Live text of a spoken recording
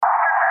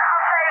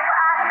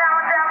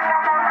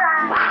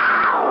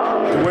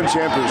win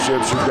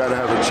championships, you've got to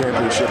have a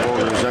championship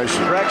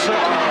organization. Drexel,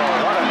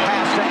 what a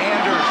pass to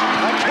Anders.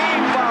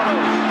 Hakeem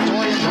follows.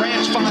 Dorian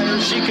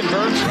transpires, she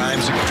converts.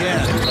 Grimes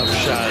again. Up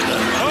shot.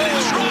 Oh, it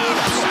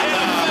drops. And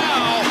a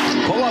foul.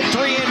 Pull up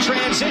three in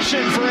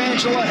transition for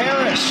Angela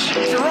Harris.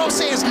 Jerome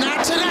says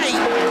not tonight,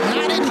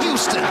 not in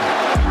Houston.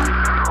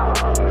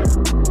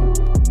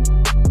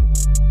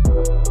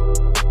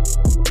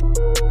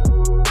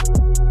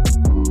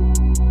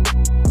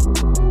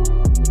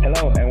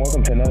 Hello and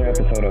welcome to another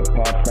episode of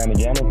Pod Slam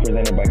Jamma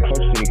presented by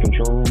Clutch City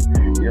Control Room,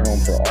 your home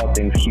for all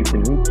things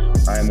Houston Hoops.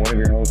 I am one of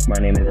your hosts. My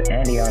name is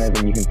Andy Yanez,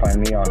 and you can find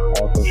me on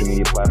all social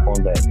media platforms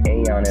at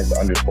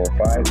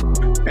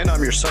 @Yanez_5. And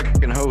I'm your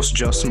second host,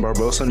 Justin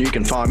Barbosa, and you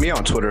can find me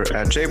on Twitter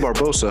at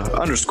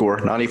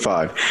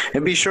jbarbosa_95.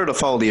 And be sure to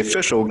follow the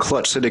official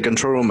Clutch City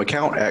Control Room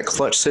account at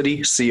Clutch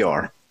City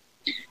CR.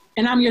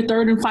 And I'm your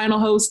third and final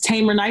host,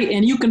 Tamer Knight,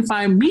 and you can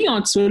find me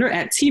on Twitter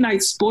at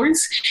TKnightSports.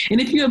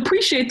 And if you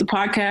appreciate the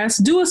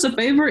podcast, do us a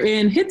favor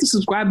and hit the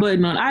subscribe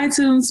button on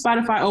iTunes,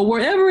 Spotify, or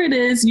wherever it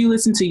is you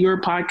listen to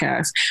your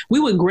podcast. We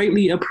would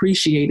greatly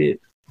appreciate it.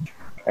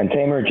 And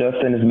Tamer,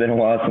 Justin, it's been a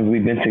while since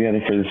we've been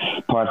together for this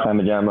Pod Slam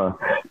Jamma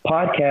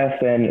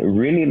podcast, and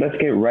really let's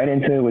get right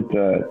into it with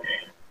the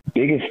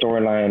biggest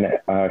storyline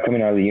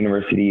coming out of the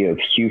University of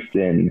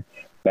Houston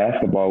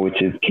basketball,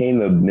 which is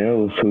Caleb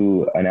Mills,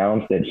 who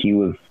announced that he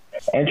was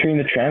entering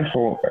the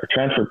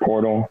transfer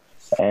portal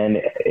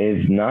and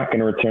is not going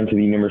to return to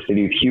the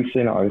University of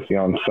Houston. Obviously,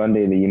 on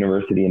Sunday, the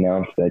university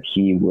announced that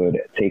he would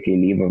take a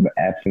leave of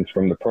absence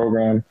from the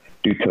program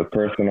due to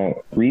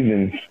personal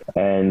reasons.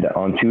 And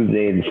on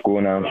Tuesday, the school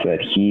announced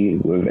that he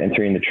was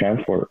entering the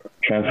transfer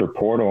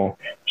portal.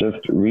 Just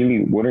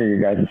really, what are your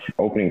guys'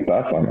 opening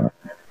thoughts on that?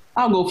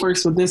 I'll go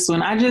first with this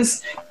one. I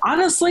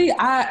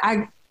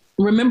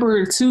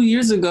remember 2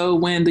 years ago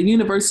when the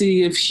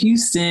University of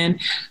Houston,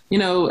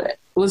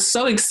 was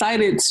so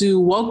excited to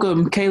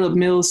welcome Caleb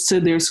Mills to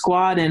their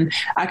squad. And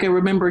I can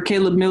remember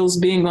Caleb Mills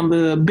being on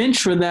the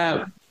bench for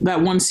that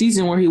one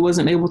season where he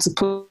wasn't able to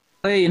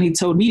play. And he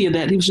told media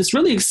that he was just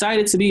really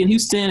excited to be in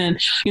Houston and,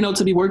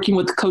 to be working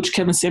with Coach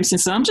Kevin Sampson.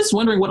 So I'm just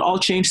wondering what all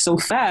changed so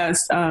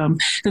fast,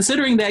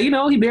 considering that,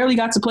 he barely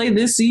got to play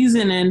this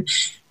season and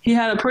he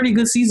had a pretty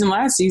good season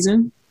last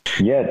season.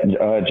 Yeah,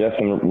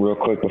 Justin, real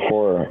quick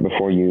before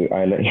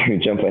I let you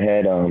jump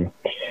ahead.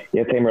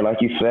 Tamer,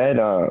 like you said,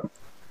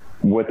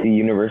 what the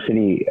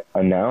university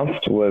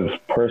announced was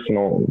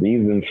personal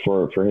reasons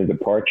for his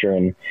departure.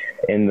 And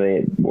in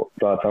the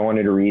thoughts, I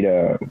wanted to read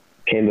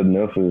Caleb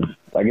Mills'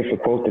 the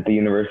quote that the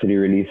university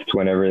released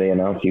whenever they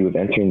announced he was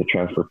entering the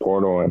transfer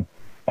portal. And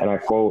I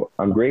quote,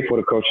 "I'm grateful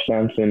to Coach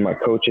Sampson, my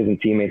coaches and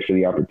teammates for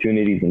the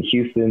opportunities in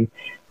Houston.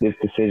 This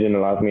decision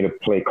allows me to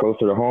play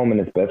closer to home and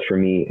it's best for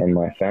me and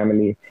my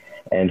family."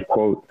 End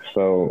quote.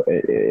 So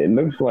it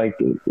looks like,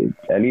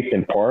 at least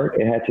in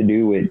part, it had to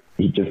do with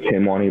just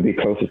him wanting to be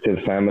closer to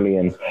his family.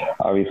 And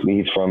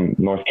obviously he's from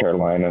North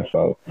Carolina.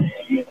 So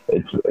he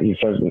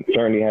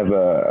certainly has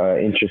a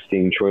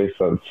interesting choice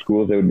of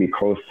schools that would be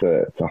close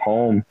to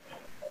home.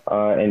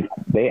 And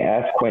they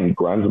asked Quentin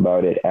Grimes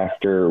about it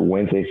after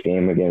Wednesday's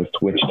game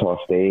against Wichita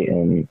State,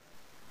 and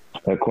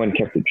Quentin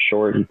kept it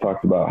short. He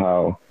talked about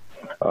how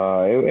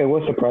it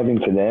was surprising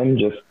to them,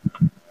 just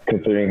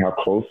considering how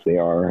close they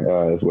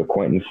are, is what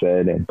Quentin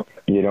said. And,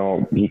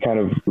 he kind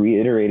of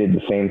reiterated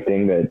the same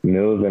thing that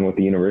Mills and what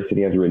the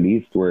university has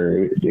released,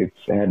 where it's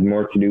had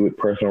more to do with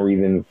personal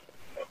reasons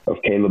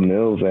of Caleb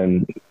Mills,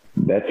 and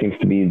that seems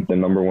to be the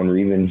number one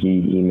reason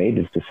he made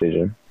this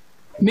decision.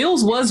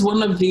 Mills was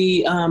one of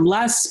the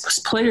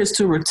last players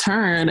to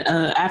return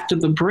after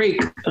the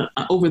break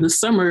over the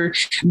summer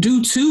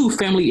due to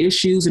family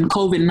issues and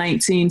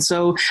COVID-19.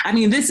 So,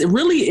 this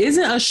really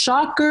isn't a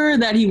shocker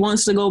that he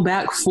wants to go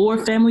back for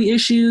family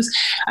issues.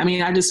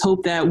 I just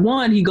hope that,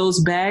 one, he goes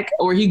back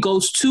or he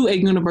goes to a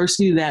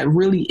university that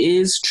really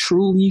is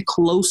truly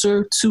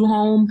closer to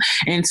home,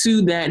 and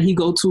two, that he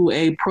go to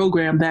a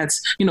program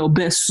that's,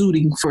 best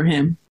suiting for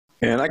him.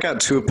 And I got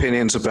two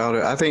opinions about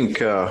it. I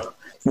think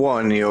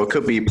one, it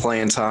could be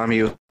playing time.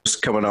 He was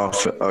coming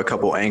off a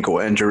couple ankle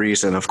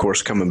injuries and, of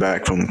course, coming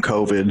back from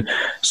COVID.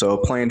 So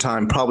playing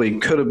time probably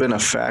could have been a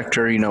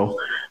factor,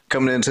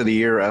 coming into the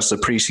year as the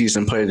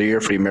preseason player of the year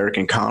for the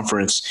American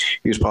Conference.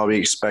 He was probably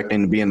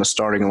expecting to be in the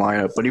starting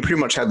lineup, but he pretty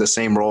much had the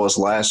same role as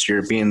last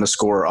year, being the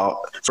scorer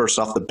first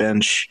off the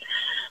bench.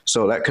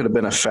 So that could have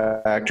been a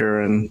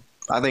factor. And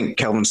I think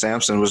Kelvin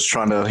Sampson was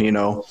trying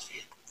to,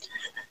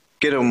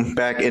 get him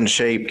back in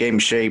shape, game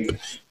shape,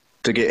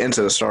 to get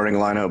into the starting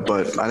lineup.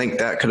 But I think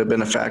that could have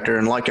been a factor.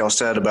 And like y'all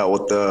said about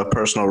with the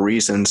personal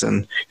reasons,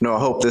 and, I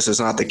hope this is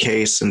not the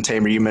case. And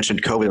Tamer, you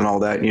mentioned COVID and all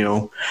that,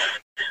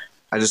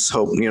 I just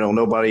hope,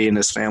 nobody in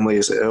his family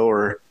is ill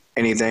or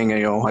anything.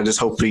 I just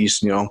hope he's,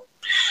 going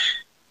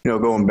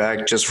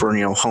back just for,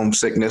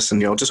 homesickness,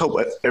 and, just hope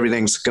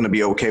everything's going to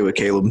be okay with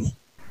Caleb.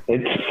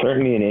 It's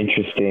certainly an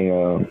interesting,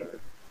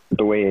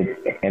 the way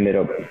it ended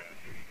up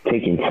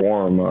taking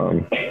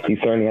form. He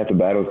certainly had to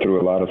battle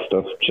through a lot of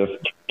stuff just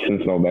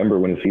since November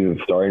when the season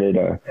started.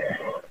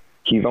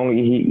 He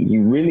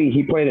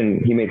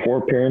made 4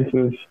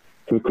 appearances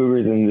for the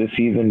Cougars in this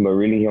season, but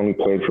really he only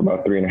played for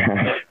about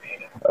 3.5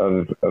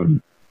 of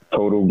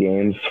total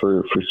games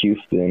for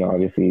Houston.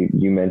 Obviously,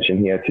 you mentioned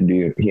he had to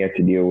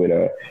deal with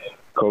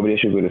COVID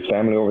issues with his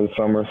family over the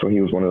summer, so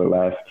he was one of the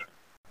last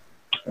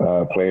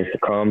players to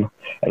come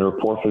and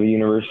report for the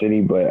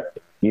university. But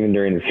even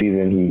during the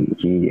season,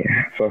 he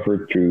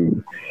suffered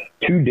through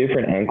 2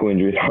 different ankle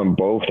injuries on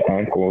both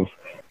ankles,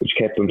 which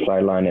kept him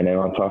sidelined. And then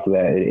on top of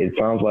that, it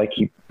sounds like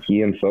he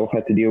himself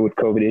had to deal with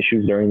COVID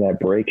issues during that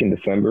break in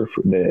December.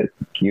 The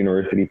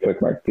university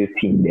took like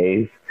 15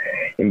 days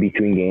in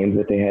between games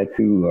that they had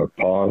to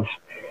pause.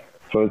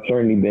 So it's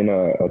certainly been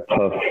a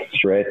tough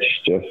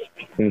stretch just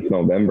since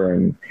November.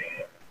 And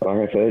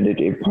like I said,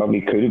 it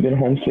probably could have been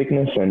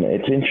homesickness. And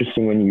it's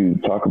interesting when you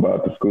talk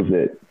about the schools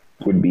that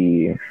would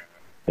be,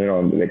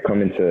 that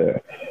come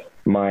into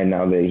mind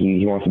now that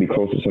he wants to be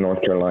closer to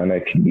North Carolina.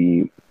 It could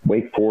be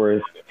Wake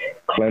Forest,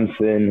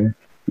 Clemson,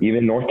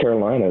 even North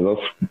Carolina. Those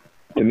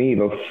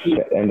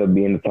end up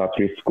being the top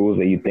 3 schools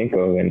that you think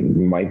of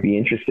and might be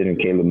interested in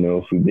Caleb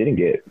Mills, who didn't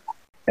get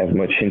as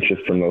much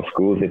interest from those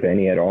schools, if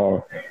any at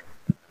all,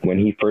 when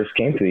he first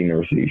came to the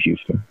University of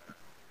Houston.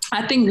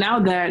 I think now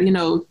that,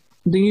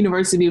 the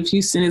University of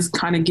Houston is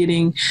kind of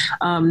getting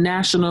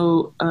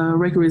national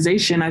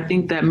recognition, I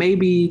think that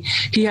maybe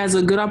he has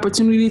a good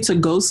opportunity to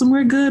go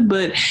somewhere good,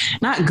 but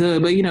not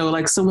good, but,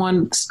 like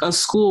a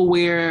school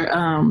where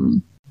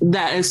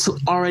that is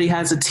already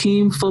has a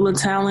team full of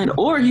talent,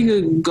 or he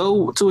could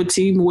go to a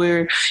team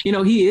where,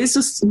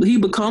 he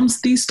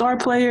becomes the star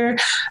player.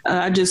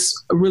 I just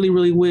really,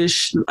 really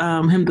wish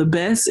him the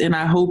best. And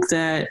I hope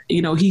that,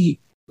 he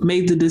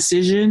made the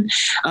decision,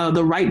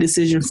 the right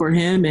decision for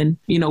him and,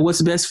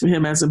 what's best for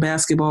him as a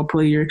basketball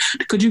player.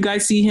 Could you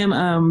guys see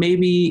him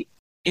maybe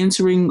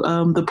entering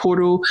the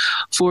portal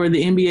for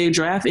the NBA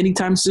draft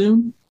anytime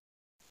soon?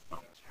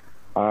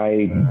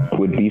 I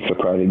would be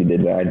surprised if he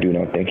did that. I do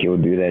not think he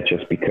would do that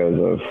just because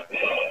of,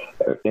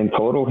 in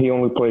total, he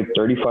only played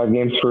 35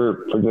 games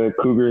for the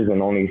Cougars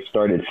and only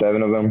started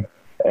 7 of them.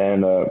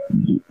 And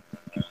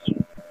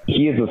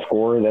he is a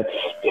scorer. That's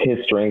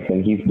his strength,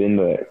 and he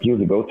was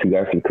the go-to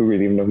guy for the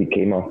Cougars, even though he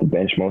came off the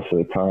bench most of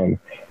the time.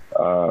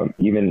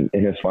 Even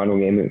in his final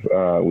game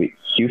with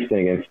Houston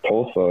against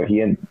Tulsa,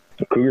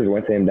 the Cougars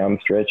went to him down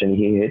the stretch, and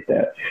he hit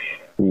that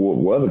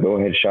was a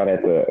go-ahead shot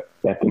at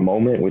the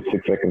moment with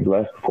 6 seconds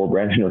left before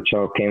Brandon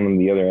Rochelle came on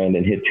the other end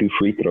and hit 2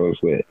 free throws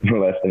with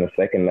less than a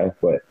second left.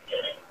 But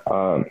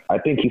I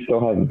think he still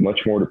has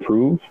much more to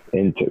prove.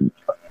 And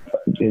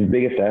his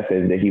biggest asset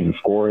is that he's a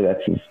scorer.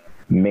 That's his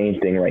main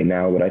thing right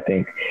now. But I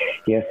think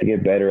he has to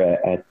get better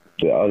at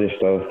the other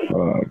stuff,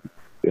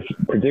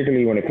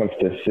 particularly when it comes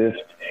to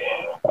assists.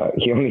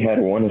 He only had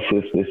 1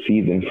 assist this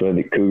season for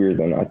the Cougars,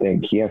 and I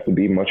think he has to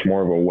be much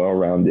more of a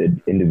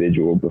well-rounded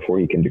individual before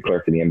he can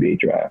declare for the NBA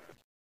draft.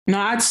 No,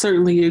 I'd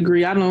certainly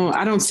agree. I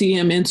don't see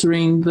him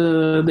entering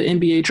the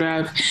NBA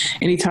draft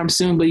anytime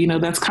soon, but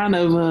that's kind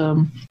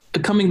of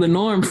becoming the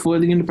norm for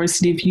the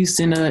University of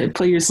Houston,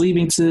 players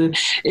leaving to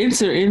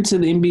enter into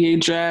the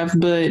NBA draft.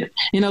 But,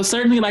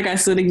 certainly, like I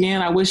said,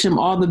 again, I wish him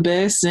all the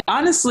best. And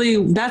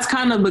honestly, that's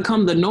kind of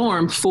become the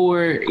norm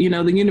for,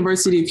 the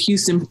University of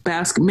Houston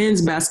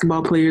men's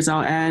basketball players,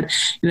 I'll add.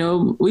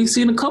 We've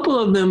seen a couple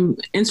of them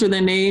enter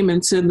their name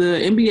into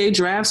the NBA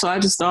draft. So I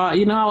just thought,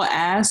 I'll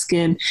ask.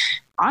 And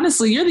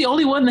honestly, you're the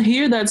only one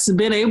here that's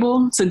been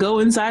able to go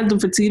inside the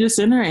Fertitta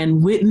Center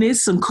and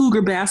witness some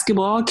Cougar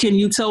basketball. Can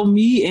you tell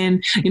me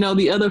and,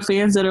 the other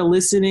fans that are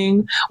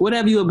listening, what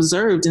have you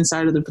observed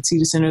inside of the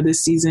Fertitta Center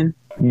this season?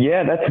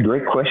 Yeah, that's a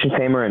great question,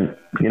 Tamer. And,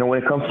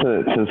 when it comes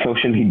to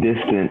socially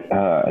distant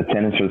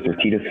attendance for the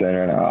Fertitta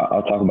Center, and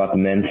I'll talk about the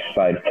men's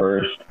side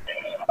first.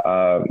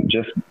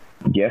 Just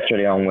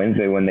yesterday on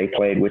Wednesday when they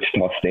played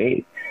Wichita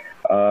State,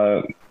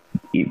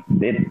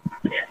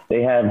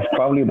 they have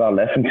probably about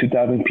less than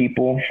 2,000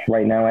 people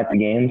right now at the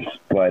games,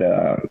 but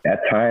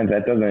at times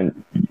that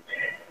doesn't.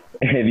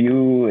 If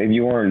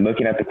you weren't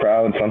looking at the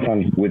crowd,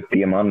 sometimes with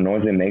the amount of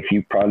noise it makes,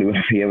 you probably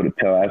wouldn't be able to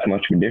tell as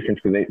much of a difference,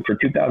 because for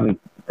 2,000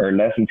 or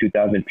less than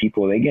 2,000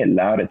 people, they get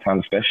loud at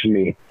times,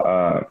 especially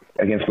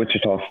against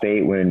Wichita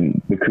State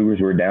when the Cougars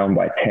were down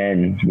by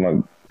 10.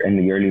 In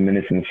the early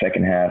minutes in the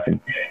second half, and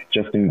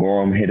Justin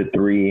Gorham hit a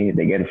 3.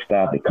 They get a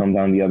stop. They come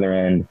down the other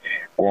end.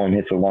 Gorham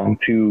hits a long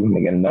 2.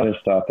 They get another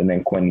stop, and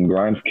then Quentin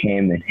Grimes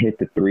came and hit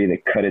the 3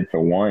 that cut it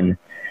to 1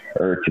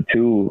 or to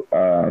 2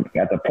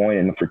 at the point,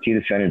 and the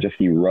Fertitta Center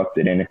just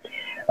erupted. And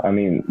I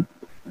mean,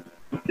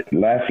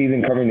 last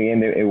season covering the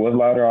game, it was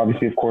louder,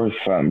 obviously, of course,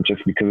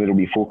 just because it'll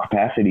be full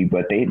capacity.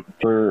 But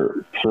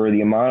for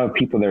the amount of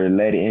people that are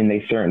let in,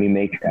 they certainly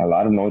make a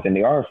lot of noise, and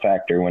they are a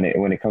factor when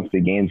it comes to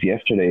games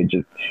yesterday.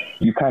 Just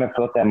you kind of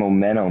felt that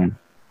momentum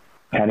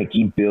kind of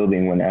keep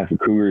building as the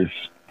Cougars,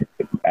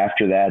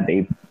 after that,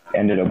 they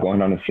ended up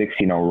going on a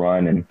 16-0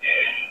 run, and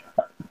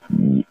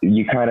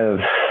you kind of,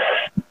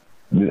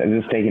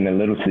 just taking a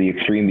little to the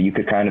extreme, but you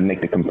could kind of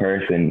make the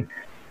comparison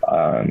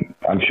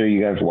I'm sure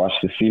you guys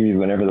watched the series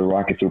whenever the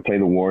Rockets would play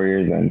the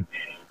Warriors, and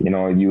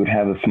you would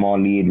have a small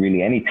lead,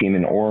 really any team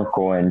in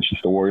Oracle, and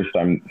just the Warriors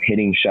start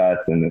hitting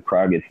shots and the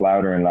crowd gets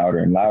louder and louder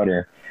and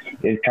louder.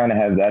 It kind of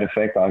has that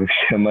effect, obviously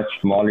a much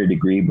smaller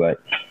degree, but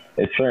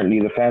it's certainly,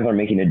 the fans are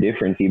making a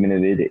difference, even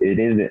if it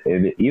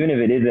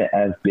isn't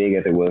as big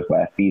as it was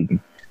last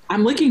season.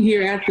 I'm looking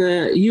here at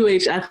the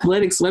UH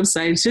Athletics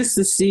website just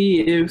to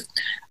see if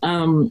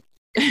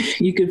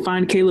you can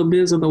find Caleb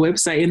Mills on the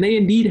website, and they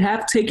indeed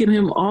have taken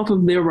him off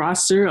of their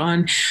roster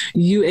on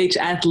UH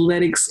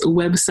Athletics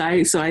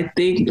website. So I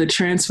think the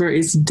transfer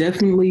is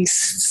definitely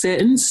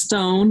set in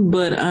stone,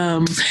 but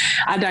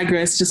I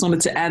digress. Just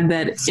wanted to add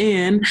that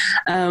in.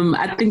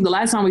 I think the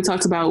last time we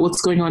talked about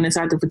what's going on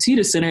inside the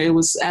Fertitta Center, it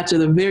was after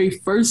the very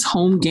first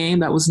home game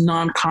that was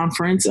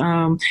non-conference.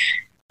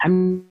 I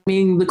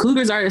mean, the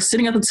Cougars are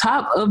sitting at the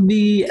top of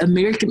the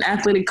American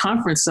Athletic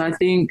Conference. So I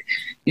think,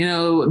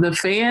 the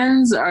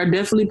fans are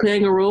definitely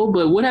playing a role.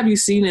 But what have you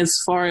seen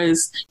as far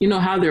as,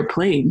 how they're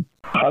playing?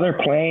 How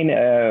they're playing,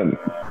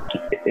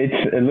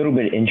 it's a little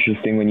bit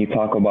interesting when you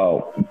talk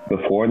about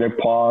before their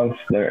pause,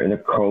 their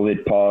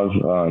COVID pause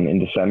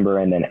in December,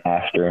 and then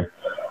after.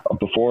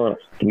 Before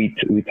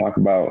we talk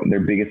about their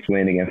biggest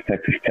win against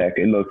Texas Tech,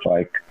 it looks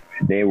like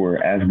they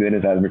were as good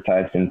as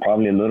advertised and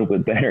probably a little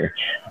bit better.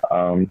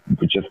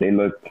 But just they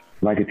looked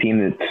like a team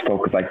that's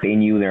focused, like they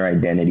knew their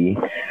identity.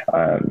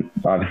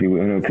 Obviously,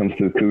 when it comes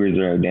to the Cougars,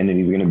 their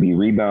identity is going to be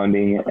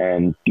rebounding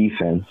and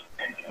defense.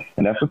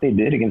 And that's what they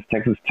did against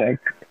Texas Tech.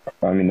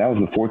 I mean, that was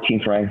the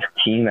 14th ranked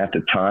team at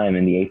the time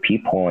in the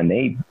AP poll, and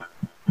they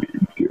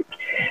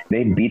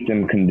beat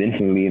them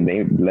convincingly.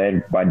 They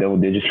led by double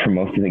digits for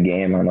most of the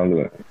game. I know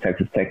the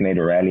Texas Tech made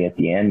a rally at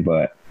the end,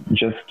 but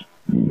just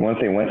once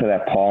they went to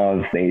that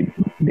pause, they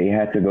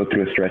had to go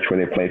through a stretch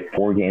where they played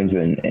 4 games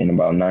in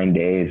about 9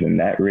 days, and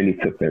that really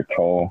took their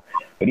toll.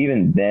 But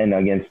even then,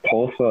 against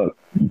Tulsa,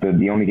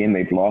 the only game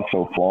they've lost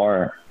so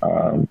far,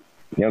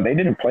 they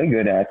didn't play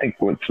good. And I think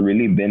what's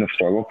really been a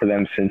struggle for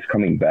them since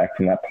coming back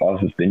from that pause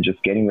has been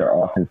just getting their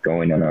offense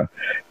going on a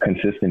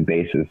consistent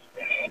basis.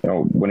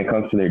 When it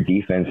comes to their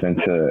defense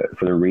and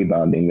for their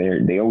rebounding,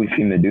 they always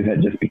seem to do that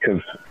just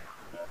because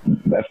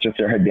that's just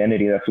their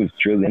identity. That's what's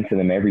drilled into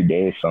them every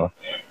day. So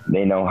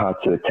they know how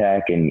to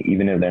attack, and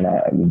even if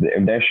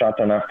their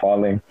shots are not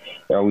falling,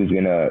 they're always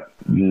gonna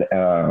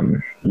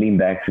lean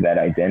back to that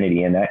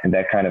identity. And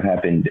that kind of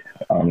happened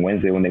on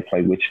Wednesday when they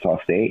played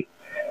Wichita State.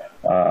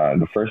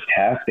 The first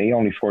half, they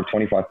only scored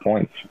 25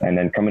 points, and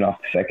then coming off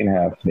the second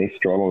half, they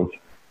struggled.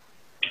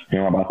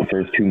 About the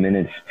first 2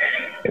 minutes,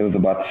 it was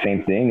about the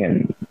same thing.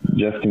 And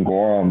Justin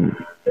Gorham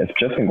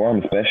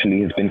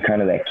especially has been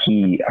kind of that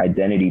key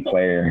identity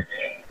player,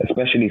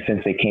 especially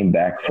since they came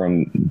back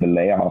from the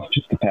layoffs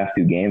just the past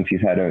 2 games.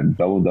 He's had a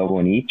double-double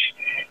in each.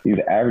 He's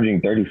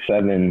averaging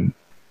 37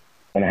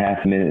 and a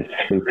half minutes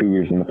for the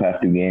Cougars in the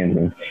past 2 games,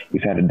 and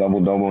he's had a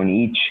double-double in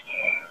each.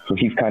 So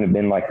he's kind of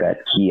been like that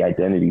key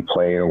identity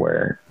player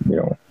where,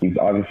 he's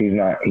not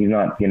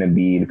going to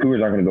be, the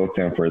Cougars aren't going to go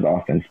to him for his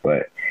offense,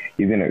 but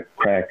he's going to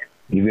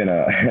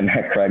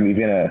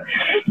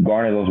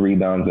garner those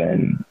rebounds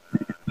and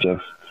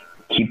just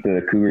keep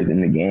the Cougars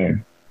in the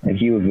game. And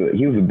he was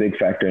a big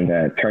factor in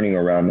that, turning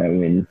around that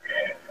win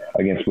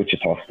against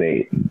Wichita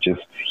State.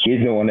 Just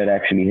he's the one that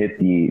actually hit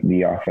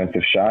the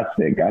offensive shots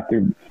that got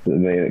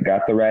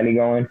the rally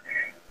going.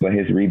 But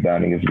his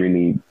rebounding is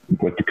really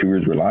what the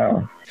Cougars rely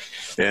on.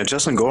 Yeah,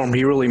 Justin Gorham,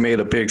 he really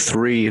made a big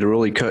 3 to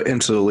really cut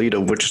into the lead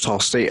of Wichita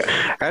State.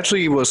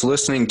 Actually, was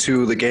listening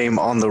to the game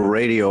on the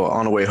radio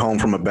on the way home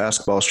from a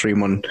basketball stream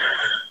when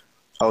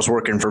I was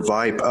working for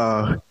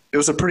Vibe. It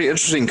was a pretty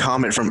interesting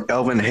comment from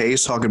Elvin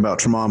Hayes talking about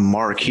Tremont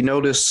Mark. He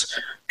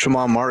noticed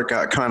Tremont Mark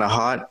got kind of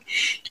hot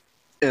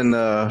in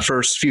the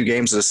first few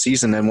games of the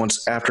season, and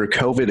once after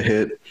COVID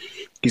hit,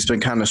 he's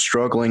been kind of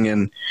struggling,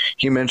 and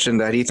he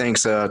mentioned that he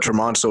thinks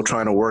Tremont's still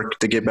trying to work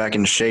to get back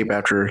in shape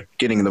after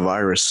getting the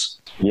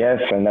virus. Yes,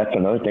 and that's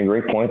another thing.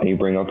 Great point that you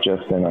bring up,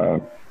 Justin.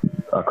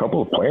 A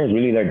couple of players,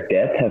 really, their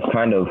depth has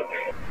kind of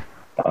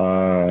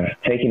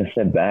taken a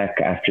step back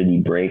after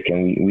the break,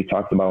 and we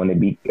talked about when they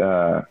beat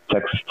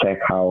Texas Tech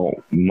how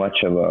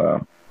much of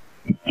a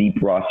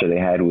deep roster they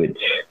had with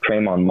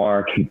Tremont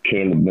Mark,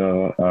 Caleb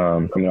Mill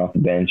coming off the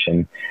bench,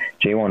 and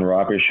Jaywan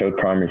Roberts showed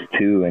promise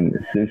too. And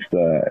since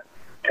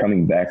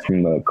coming back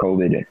from the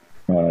COVID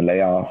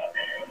layoff,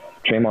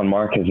 Tremont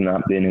Mark has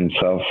not been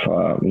himself.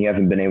 He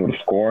hasn't been able to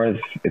score as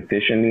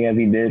efficiently as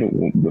he did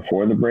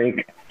before the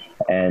break.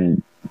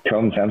 And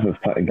Kelvin Sampson's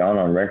gone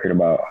on record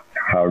about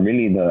how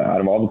really out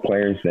of all the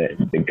players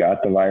that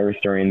got the virus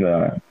during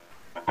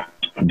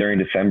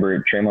December,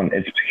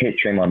 it's hit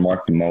Tremont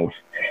Mark the most.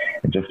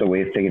 Just the way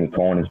it's taking a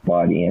toll on his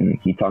body. And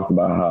he talked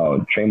about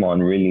how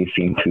Tremont really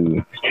seemed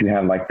to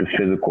have like the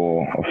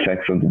physical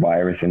effects of the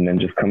virus, and then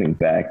just coming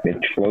back, they're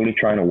slowly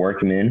trying to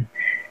work him in.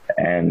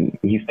 And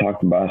he's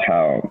talked about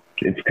how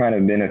it's kind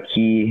of been a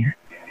key.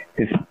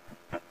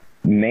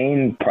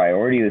 main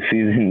priority of the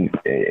season,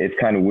 it's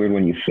kind of weird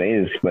when you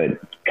say this, but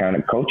kind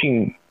of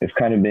coaching has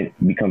kind of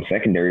become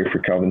secondary for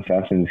Kelvin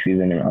Sampson this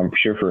season, and I'm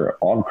sure for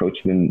all the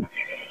coaches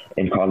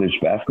in college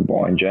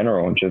basketball in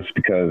general, just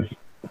because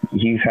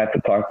he's had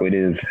to talk with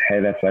his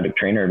head athletic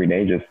trainer every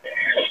day just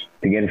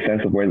to get a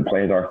sense of where the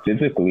players are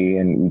physically.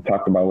 And we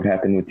talked about what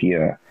happened with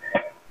the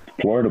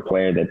Florida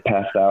player that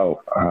passed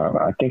out.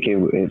 I think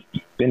it's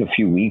been a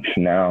few weeks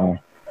now,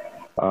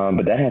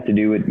 but that had to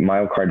do with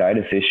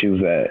myocarditis issues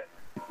that,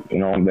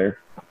 there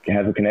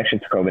has a connection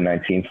to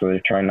COVID-19, so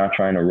they're not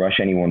trying to rush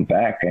anyone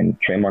back. And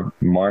Trey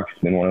Mark's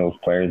been one of those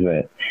players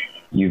that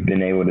you've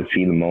been able to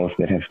see the most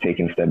that has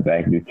taken a step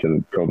back due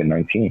to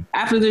COVID-19.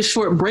 After this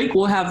short break,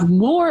 we'll have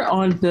more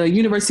on the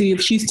University of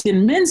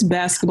Houston men's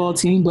basketball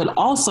team, but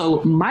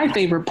also my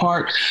favorite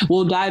part,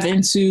 we'll dive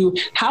into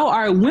how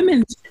our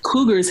women's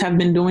Cougars have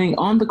been doing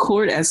on the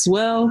court as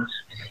well.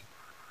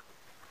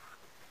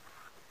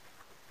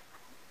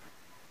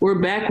 We're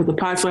back with the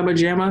Pod Slabber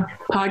Jamma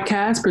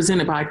podcast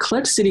presented by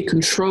Clutch City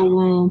Control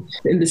Room.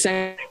 In the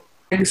second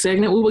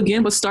segment, we will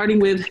begin by starting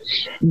with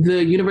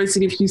the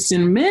University of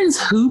Houston men's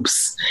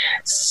hoops.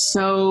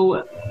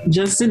 So,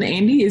 Justin,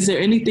 Andy, is there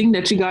anything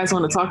that you guys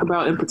want to talk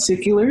about in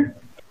particular?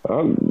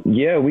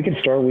 Yeah, we can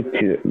start with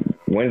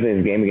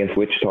Wednesday's game against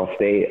Wichita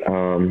State.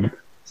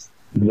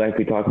 Like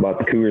we talked about,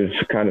 the Cougars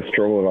kind of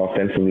struggled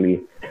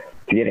offensively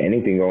to get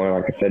anything going.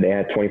 Like I said, they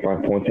had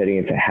 25 points heading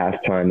into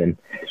halftime, and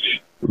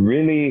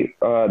really,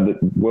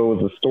 what was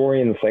the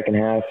story in the second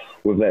half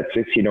was that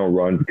 6-0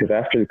 run, because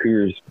after the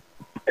Cougars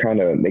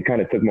kind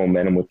of took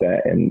momentum with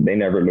that, and they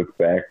never looked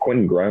back.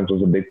 Quentin Grimes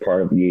was a big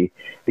part of the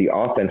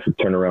offensive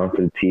turnaround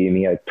for the team.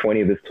 He had 20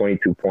 of his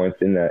 22 points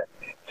in that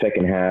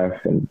second half,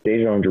 and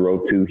Dejan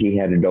Giroux too. He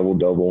had a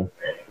double-double.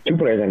 Two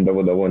players had a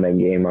double-double in that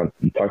game.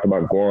 You talked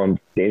about Gorham.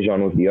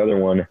 Dejan was the other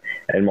one,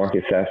 and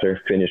Marcus Sasser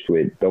finished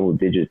with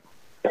double-digit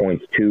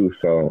points too.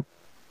 So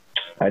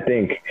I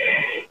think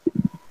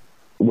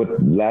what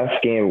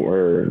last game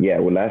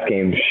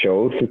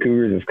showed for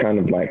Cougars is kind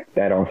of like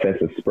that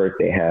offensive spurt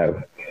they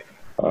have,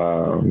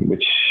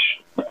 which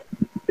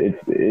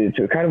it's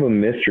a kind of a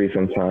mystery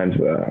sometimes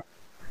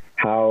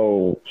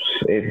how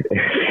it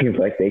seems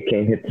like they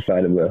can't hit the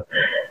side of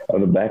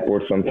the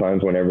backboard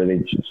sometimes whenever they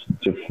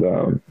just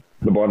the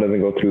ball doesn't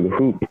go through the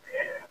hoop.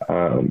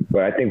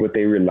 But I think what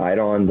they relied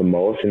on the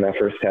most in that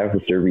first half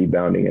was their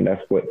rebounding, and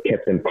that's what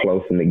kept them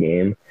close in the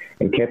game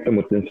and kept them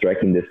within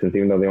striking distance.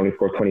 Even though they only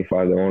scored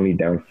 25, they were only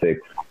down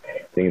 6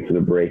 going into the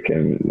break.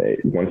 And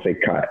once they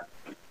caught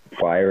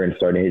fire and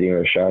started hitting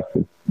their shots,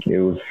 it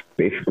was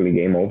basically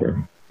game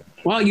over.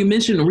 Well, you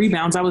mentioned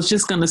rebounds. I was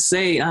just going to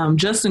say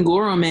Justin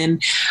Gorham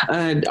and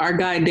our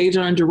guy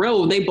Dejan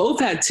Giroux, they both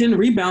had 10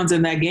 rebounds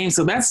in that game.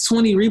 So that's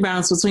 20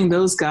 rebounds between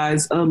those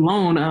guys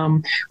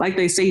alone. Like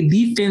they say,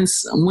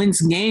 defense wins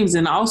games.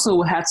 And also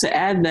we'll have to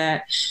add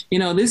that,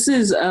 this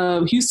is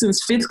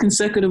Houston's 5th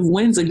consecutive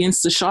wins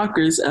against the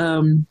Shockers.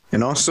 And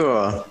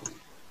also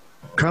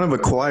kind of a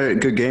quiet,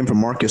 good game from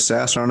Marcus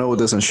Sasser. I know it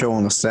doesn't show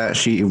on the stat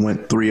sheet. He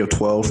went 3 of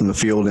 12 from the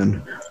field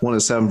and 1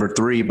 of 7 for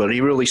 3, but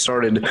he really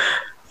started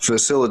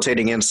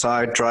facilitating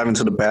inside, driving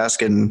to the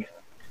basket, and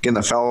getting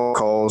the foul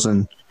calls,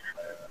 and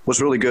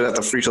was really good at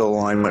the free throw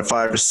line, went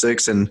 5 of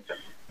 6, and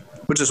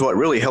which is what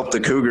really helped the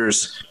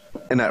Cougars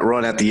in that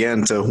run at the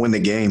end to win the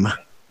game.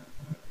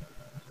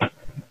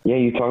 Yeah,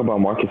 you talk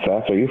about Marcus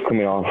Sasser. He was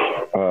coming off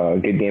a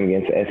good game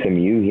against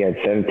SMU. He had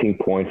 17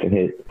 points and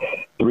hit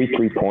 3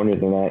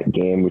 3-pointers in that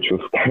game, which was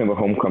kind of a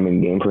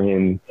homecoming game for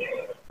him,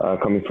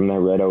 coming from that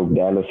Red Oak,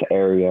 Dallas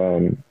area.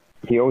 And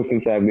he always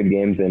seems to have good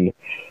games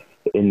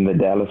in the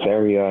Dallas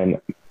area. And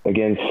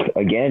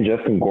again,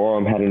 Justin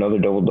Gorham had another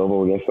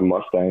double-double against the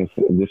Mustangs.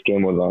 This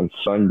game was on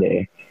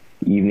Sunday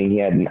evening. He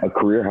had a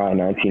career-high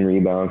 19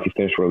 rebounds. He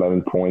finished with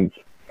 11 points.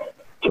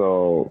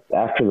 So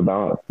after the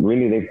bounce,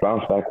 really they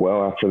bounced back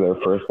well after their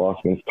first loss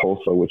against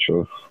Tulsa, which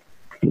was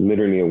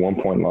literally a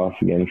 1-point loss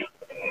against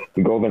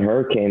the Golden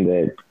Hurricane.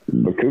 That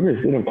the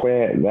Cougars didn't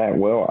play that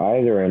well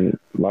either. And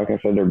like I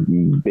said, their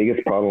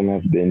biggest problem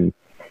has been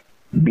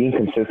being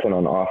consistent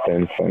on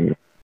offense. And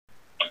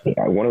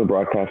one of the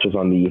broadcasters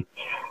on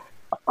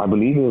I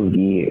believe it was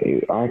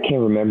I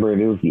can't remember if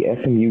it was the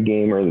SMU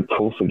game or the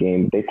Tulsa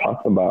game, they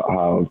talked about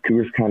how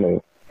Cougars kind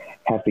of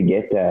have to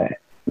get that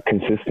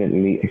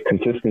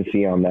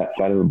consistency on that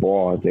side of the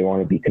ball if they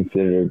want to be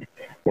considered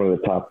one of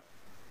the top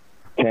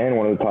 10,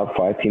 one of the top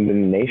 5 teams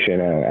in the nation.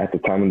 At the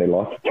time when they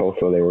lost to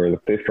Tulsa, they were the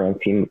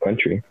 5th-ranked team in the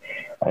country,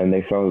 and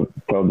they fell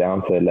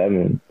down to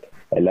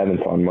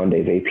 11th on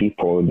Monday's AP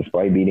poll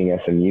despite beating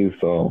SMU.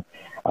 So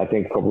I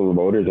think a couple of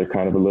the voters are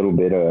kind of a little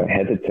bit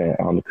hesitant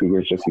on the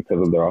Cougars just because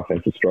of their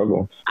offensive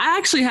struggle. I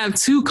actually have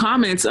 2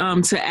 comments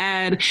to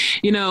add.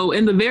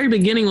 In the very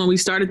beginning when we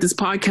started this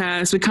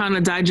podcast, we kind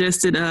of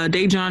digested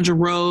Dejan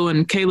Giroux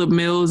and Caleb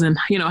Mills and,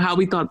 how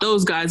we thought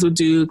those guys would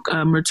do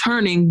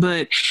returning,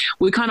 but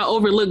we kind of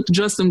overlooked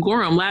Justin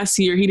Gorham. Last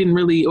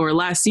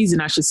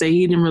season, I should say,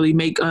 he didn't really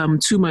make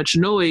too much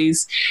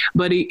noise,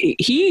 but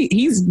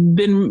he's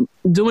been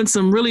doing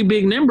some really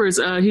big numbers.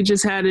 He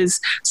just had his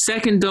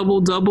second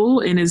double-double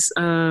in his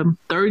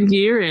third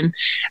year, and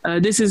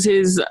this is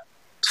his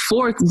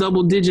fourth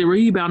double-digit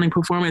rebounding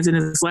performance in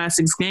his last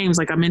 6 games.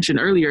 Like I mentioned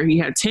earlier, he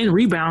had 10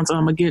 rebounds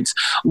against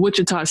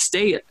Wichita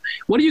State.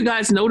 What do you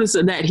guys notice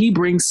that he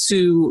brings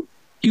to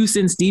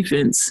Houston's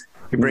defense?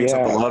 He brings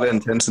up a lot of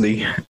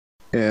intensity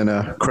and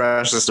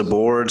crashes the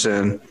boards,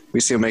 and we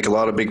see him make a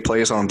lot of big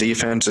plays on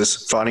defense,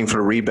 just fighting for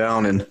the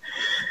rebound and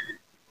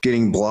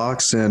getting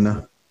blocks.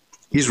 And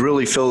he's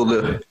really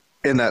filled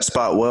in that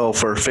spot well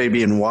for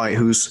Fabian White,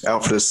 who's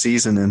out for the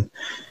season, and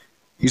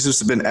he's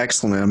just been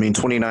excellent. I mean,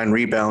 29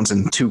 rebounds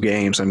in 2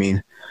 games. I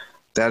mean,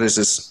 that is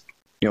just,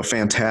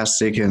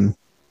 fantastic. And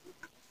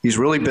he's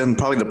really been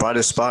probably the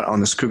brightest spot on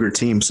this Cougar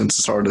team since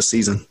the start of the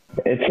season.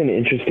 It's an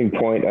interesting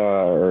point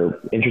or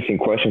interesting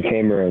question,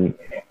 Tamer. And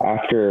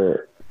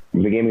after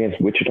the game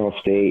against Wichita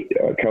State,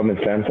 Kelvin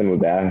Sampson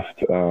was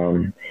asked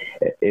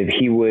if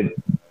he would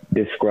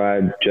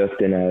describe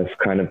Justin as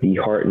kind of the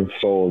heart and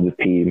soul of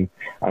the team.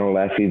 I know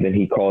last season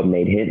he called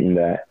Nate Hinton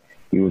that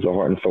he was the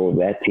heart and soul of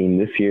that team.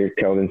 This year,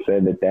 Kelvin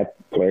said that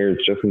player is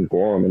Justin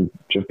Gorham, and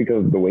just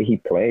because of the way he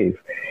plays,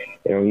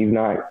 he's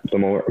not the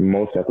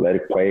most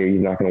athletic player. He's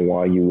not going to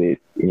wow you with,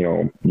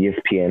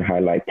 ESPN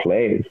highlight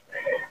plays.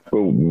 But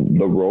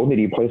the role that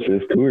he plays for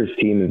this Cougars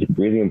team is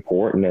really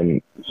important,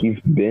 and he's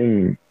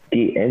been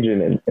the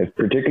engine, and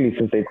particularly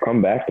since they've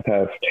come back the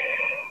past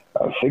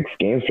 6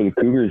 games for the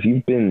Cougars, he's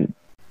just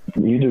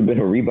been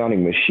a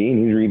rebounding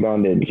machine.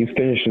 He's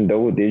finished in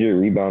double-digit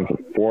rebounds for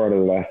 4 out of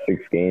the last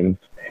 6 games.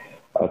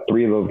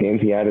 3 of those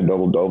games he had a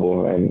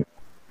double-double, and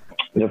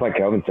just like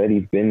Calvin said,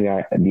 he's been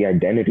the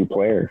identity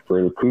player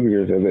for the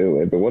Cougars.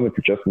 If it wasn't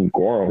for Justin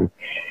Gorham,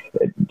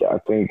 I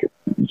think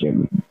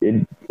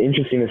it's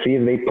interesting to see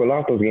if they pull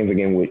out those games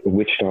again with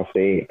Wichita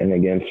State and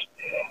against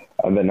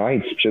the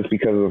Knights, just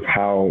because of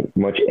how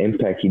much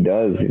impact he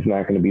does. It's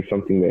not going to be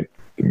something that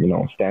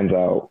stands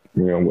out,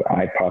 with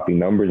eye-popping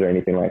numbers or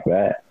anything like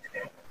that.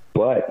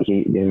 But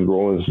his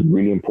role is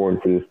really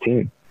important for this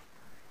team.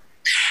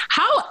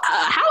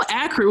 How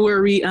accurate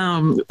were we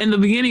in the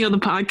beginning of the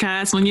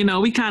podcast when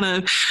we kind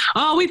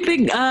of we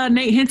think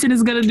Nate Hinton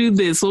is going to do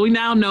this? Well, we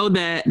now know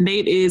that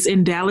Nate is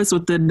in Dallas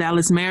with the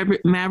Dallas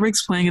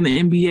Mavericks playing in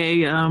the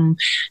NBA.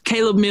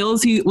 Caleb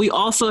Mills, we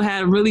also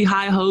had really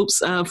high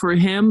hopes for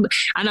him.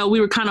 I know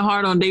we were kind of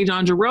hard on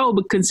Dejan Jarreau,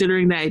 but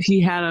considering that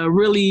he had a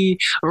really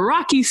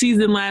rocky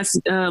season last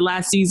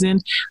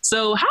season,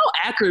 so how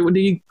accurate do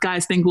you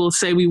guys think we'll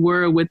say we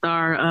were with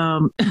our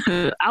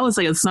I would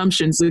say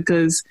assumptions?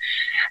 Because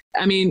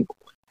I mean,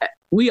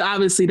 we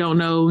obviously don't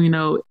know,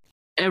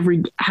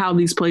 how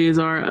these players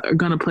are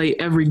going to play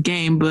every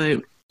game,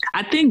 but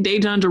I think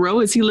Dejan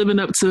Jarreau, is he living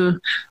up to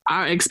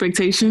our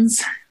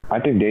expectations? I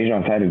think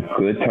Dejan's had a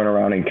good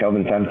turnaround, and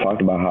Kelvin Sampson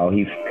talked about how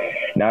he's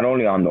not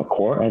only on the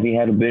court has he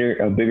had a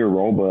bigger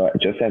role,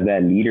 but just as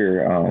that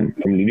leader,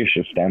 from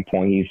leadership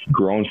standpoint, he's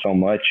grown so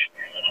much.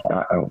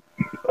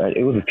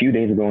 It was a few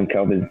days ago when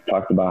Kelvin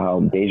talked about how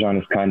Dejan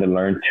has kind of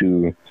learned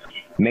to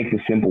make the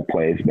simple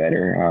plays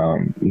better.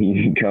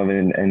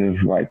 Kelvin, and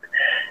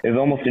it's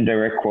almost a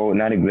direct quote,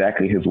 not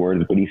exactly his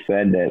words, but he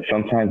said that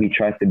sometimes he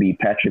tries to be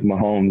Patrick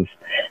Mahomes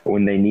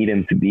when they need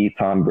him to be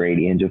Tom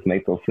Brady and just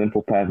make those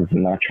simple passes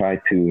and not try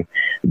to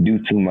do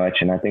too much.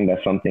 And I think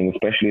that's something,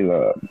 especially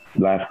the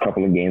last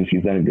couple of games,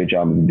 he's done a good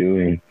job of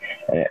doing.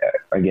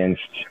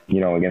 Against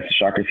the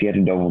Shockers, he had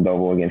a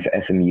double-double. Against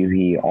SMU,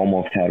 he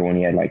almost had one.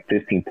 He had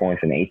 15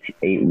 points and eight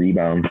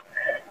rebounds.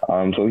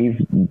 So he's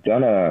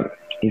kind of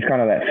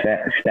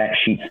that stat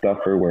sheet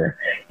stuffer where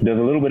he does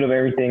a little bit of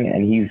everything,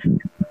 and he's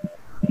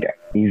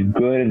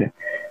good.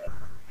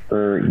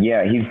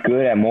 He's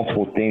good at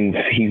multiple things.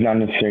 He's not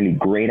necessarily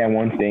great at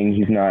one thing.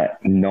 He's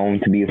not known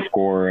to be a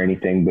scorer or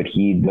anything, but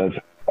he does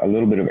a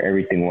little bit of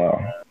everything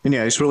well. And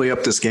he's really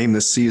upped this game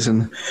this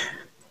season.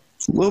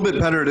 A little bit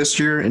better this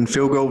year in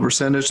field goal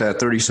percentage at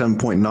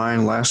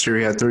 37.9. Last year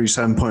he had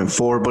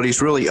 37.4, but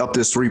he's really upped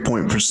his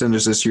 3-point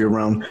percentage this year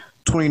around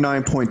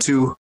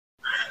 29.2.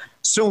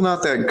 Still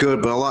not that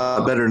good, but a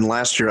lot better than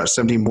last year at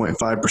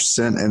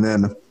 17.5%. And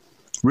then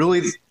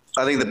really,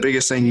 I think the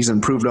biggest thing he's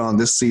improved on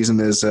this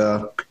season is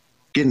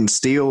getting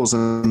steals,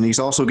 and he's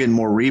also getting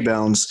more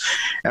rebounds,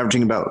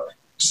 averaging about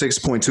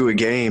 6.2 a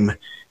game.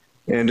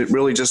 And it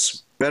really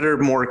just better,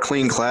 more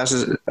clean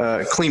passes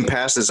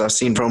I've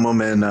seen from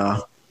him,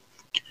 and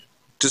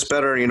just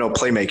better,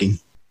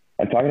 playmaking.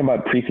 And talking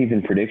about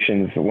preseason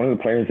predictions, one of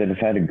the players that has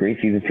had a great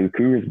season for the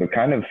Cougars but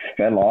kind of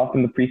fell off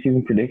in the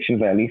preseason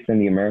predictions, at least in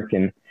the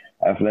American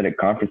Athletic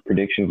Conference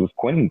predictions, was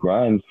Quentin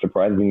Grimes.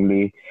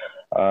 Surprisingly,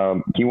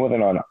 he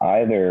wasn't on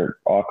either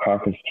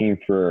all-conference team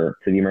for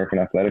the American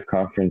Athletic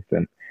Conference,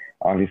 and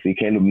obviously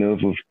Caleb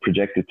Mills was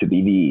projected to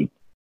be the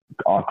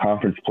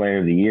all-conference player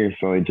of the year,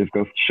 so it just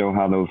goes to show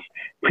how those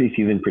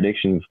preseason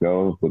predictions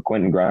go. But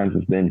Quentin Grimes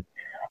has been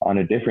on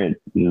a different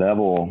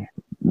level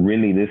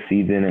really this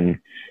season, and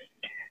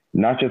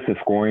not just his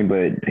scoring,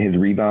 but his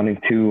rebounding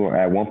too.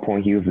 At one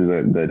point, he was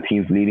the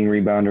team's leading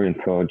rebounder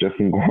until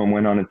Justin Gorham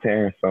went on a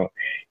tear. So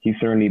he's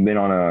certainly been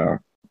on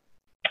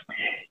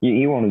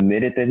he won't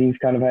admit it that he's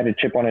kind of had a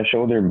chip on his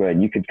shoulder, but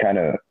you could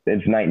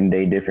it's night and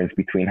day difference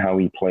between how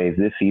he plays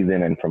this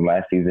season and from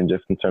last season,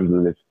 just in terms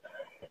of his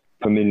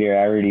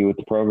familiarity with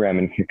the program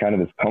and kind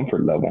of his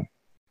comfort level.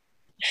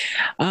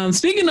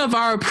 Speaking of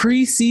our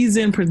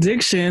preseason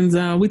predictions,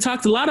 we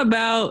talked a lot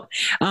about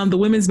the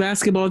women's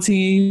basketball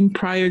team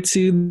prior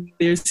to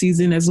their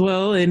season as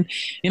well. And,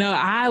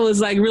 I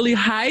was like really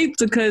hyped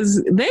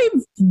because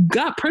they've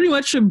got pretty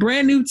much a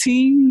brand new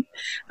team.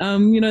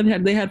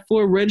 They had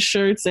 4 red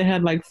shirts. They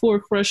had like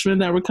 4 freshmen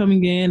that were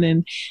coming in,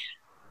 and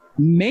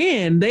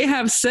man, they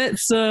have set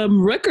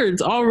some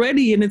records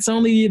already. And it's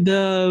only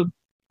the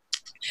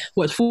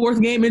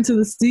 4th game into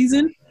the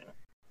season.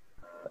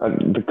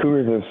 The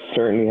Cougars have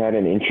certainly had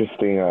an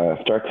interesting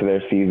start to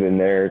their season.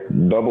 They're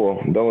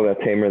double that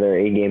Tamer. They're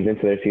 8 games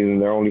into their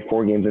season. They're only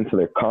 4 games into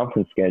their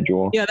conference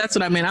schedule. Yeah, that's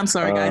what I meant. I'm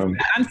sorry, guys.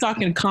 I'm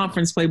talking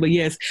conference play, but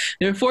yes,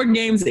 they're 4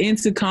 games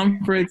into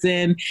conference,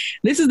 and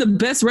this is the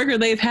best record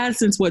they've had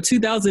since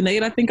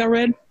 2008, I think I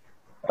read.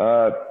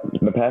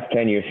 The past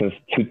 10 years, since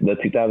the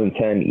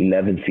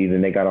 2010-11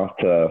 season, they got off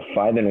to a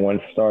 5-1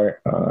 start,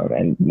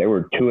 and they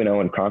were 2-0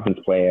 in conference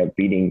play,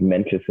 beating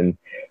Memphis and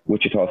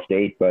Wichita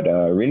State. But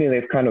really,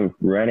 they've kind of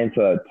ran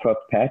into a tough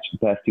patch the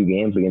past 2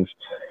 games against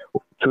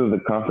 2 of the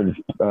conference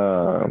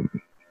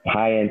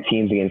high-end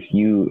teams against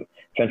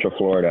Central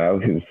Florida. I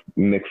always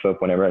mix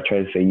up whenever I try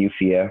to say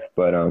UCF,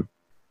 but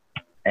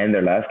and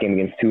their last game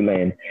against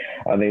Tulane,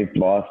 they've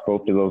lost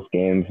both of those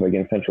games.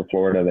 Against Central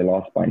Florida, they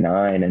lost by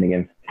 9, and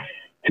against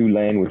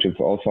Tulane, which is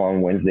also on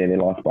Wednesday, they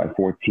lost by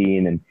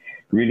 14. And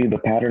really the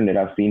pattern that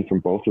I've seen from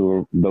both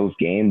of those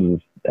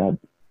games is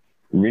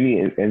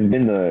really has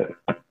been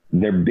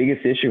their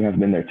biggest issue has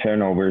been their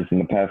turnovers in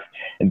the past.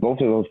 In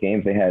both of those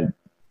games, they had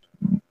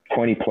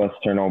 20-plus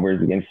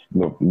turnovers. Against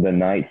the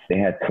Knights, they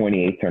had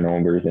 28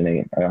 turnovers.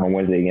 And on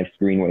Wednesday against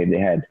Greenway, they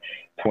had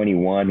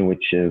 21,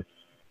 which is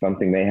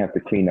something they have to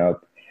clean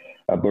up.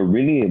 But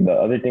really the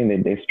other thing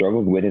that they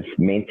struggled with is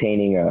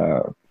maintaining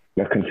a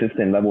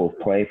consistent level of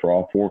play for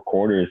all 4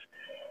 quarters.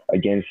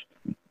 Against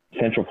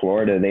Central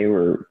Florida, they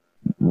were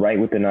right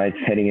with the Knights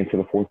heading into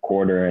the 4th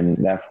quarter,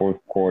 and that 4th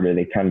quarter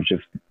they kind of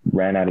just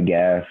ran out of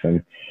gas,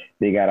 and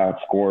they got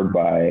outscored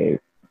by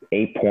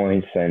 8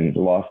 points and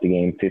lost the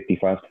game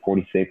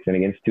 55-46. And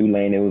against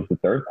Tulane, it was the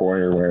 3rd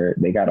quarter where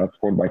they got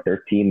outscored by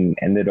 13 and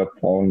ended up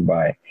falling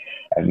by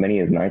as many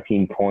as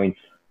 19 points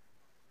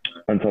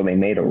until they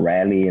made a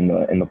rally in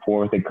the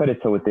 4th. They cut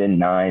it to within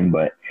 9,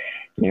 but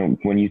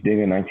when you dig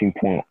a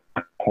 19-point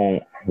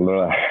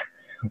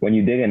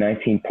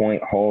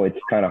hole, it's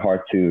kind of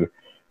hard to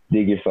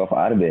dig yourself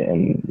out of it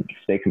and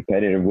stay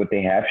competitive. What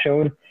they have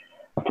showed,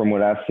 from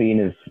what I've seen,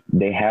 is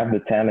they have the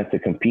talent to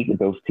compete with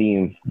those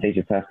teams. They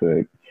just have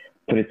to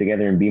put it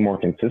together and be more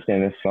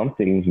consistent. It's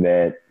something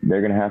that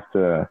they're going to have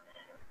to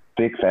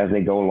fix as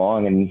they go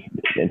along, and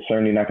it's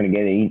certainly not going to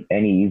get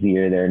any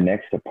easier. Their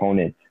next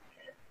opponent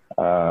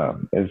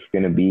is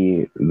going to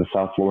be the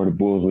South Florida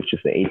Bulls, which is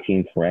the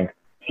 18th ranked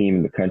team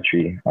in the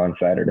country on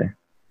Saturday.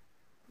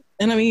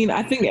 And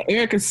I think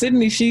Erica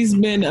Sidney, she's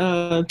been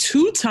a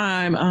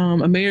 2-time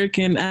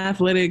American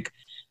Athletic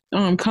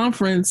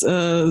Conference,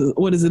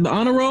 the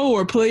honor roll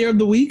or player of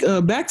the week,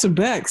 back to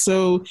back.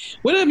 So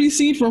what have you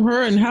seen from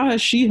her, and how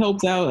has she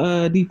helped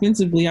out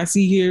defensively? I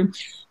see here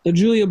that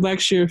Julia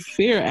Blackshear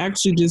Fair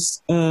actually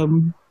just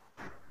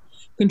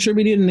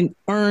contributed and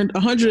earned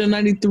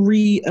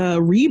 193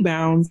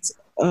 rebounds,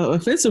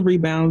 offensive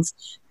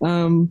rebounds,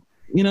 after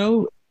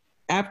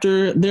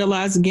their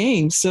last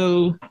game.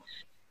 So,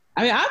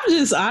 I'm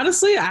just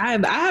honestly, I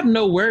have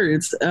no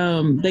words.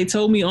 They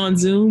told me on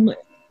Zoom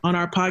on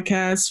our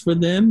podcast for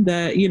them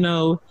that,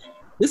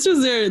 this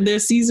was their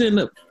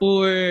season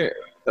for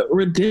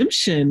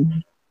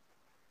redemption.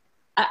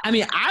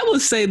 I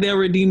would say they're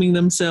redeeming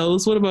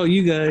themselves. What about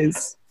you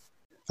guys?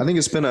 I think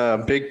it's been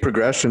a big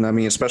progression.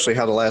 Especially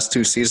how the last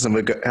 2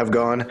 seasons have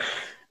gone.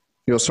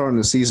 Starting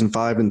the season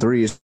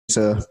 5-3 is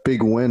a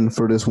big win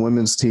for this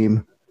women's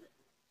team.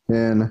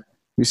 And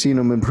we've seen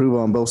them improve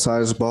on both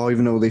sides of the ball,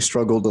 even though they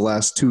struggled the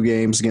last 2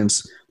 games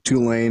against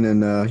Tulane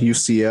and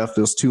UCF,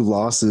 those 2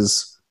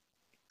 losses.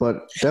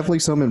 But definitely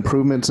some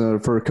improvements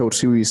for Coach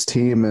Huey's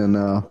team. And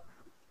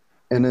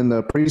in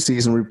the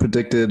preseason, we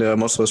predicted,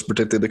 most of us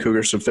predicted the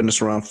Cougars to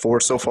finish around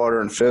 4th. So far,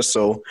 they're in 5th.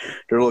 So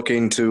they're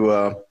looking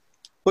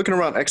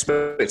around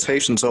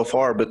expectations so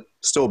far, but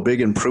still a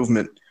big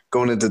improvement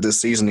going into this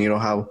season,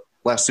 how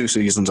last 2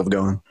 seasons have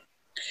gone.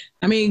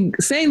 Saying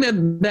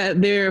that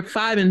they're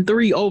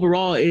 5-3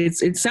 overall,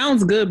 it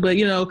sounds good, but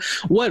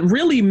what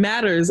really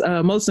matters,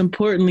 most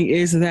importantly,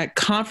 is that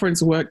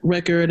conference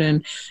record.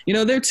 And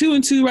they're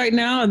 2-2 right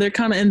now, and they're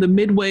kind of in the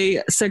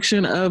midway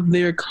section of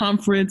their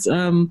conference.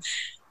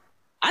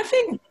 I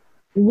think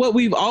what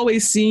we've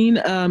always seen,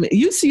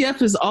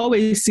 UCF has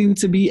always seemed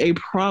to be a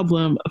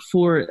problem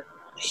for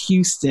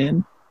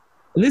Houston.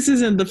 This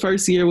isn't the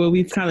first year where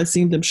we've kind of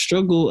seen them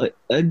struggle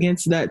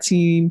against that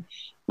team.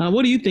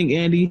 What do you think,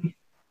 Andy?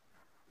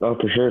 Oh,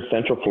 for sure.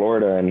 Central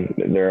Florida and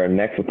their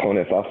next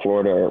opponent, South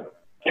Florida, are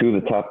two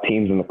of the top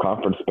teams in the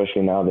conference,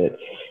 especially now that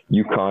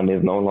UConn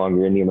is no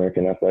longer in the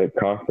American Athletic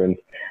Conference.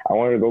 I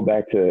wanted to go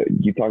back to,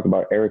 you talked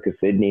about Erica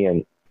Sidney,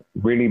 and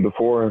really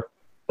before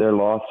their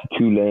loss to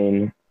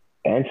Tulane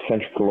and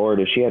Central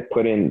Florida, she had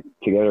put in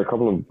together a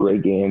couple of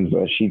great games.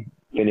 She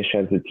finished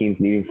as the team's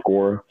leading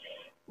scorer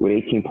with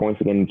 18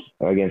 points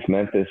against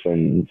Memphis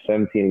and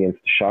 17 against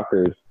the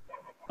Shockers.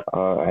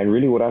 And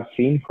really what I've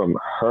seen from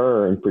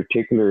her in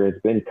particular has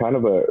been kind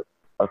of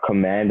a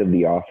command of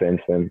the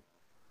offense. And,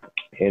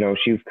 you know,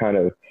 she's kind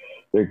of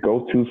their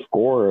go-to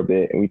scorer a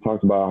bit. And we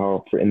talked about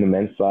how in the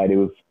men's side, it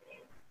was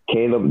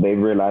Caleb, they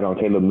relied on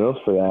Caleb Mills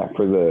for that.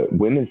 For the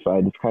women's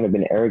side, it's kind of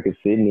been Erica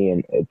Sidney,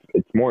 and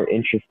it's more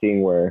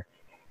interesting where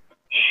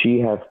she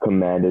has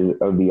commanded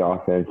of the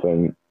offense,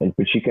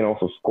 but she can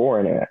also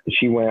score. And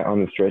she went on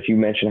the stretch. You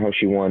mentioned how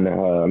she won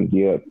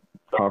the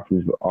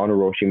conference honor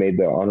roll. She made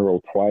the honor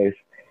roll twice.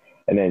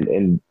 And then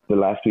in the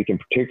last week in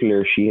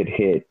particular, she had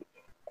hit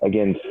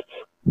against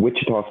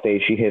Wichita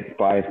State. She hit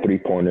 5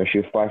 3-pointers. She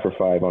was 5 for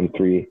 5 on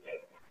 3.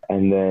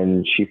 And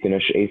then she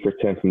finished 8 for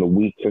 10 from the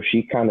week. So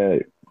she's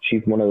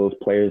one of those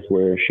players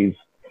where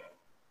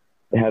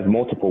has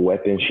multiple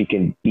weapons. She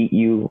can beat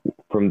you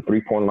from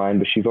 3-point line,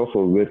 but she's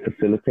also a good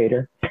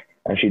facilitator,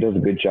 and she does a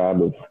good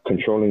job of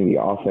controlling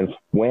the offense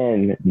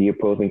when the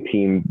opposing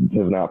team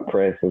does not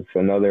press. It's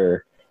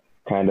another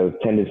kind of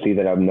tendency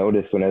that I've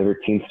noticed whenever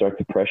teams start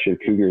to pressure the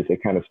Cougars, they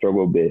kind of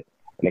struggle a bit,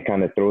 and it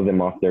kind of throws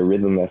them off their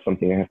rhythm. That's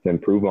something they have to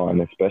improve on,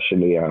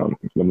 especially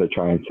when they're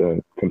trying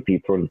to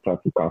compete towards the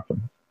top of the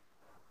conference.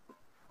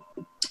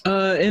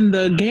 In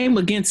the game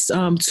against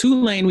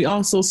Tulane, we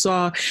also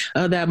saw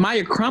that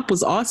Maya Crump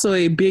was also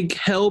a big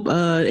help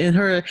in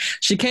her.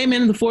 She came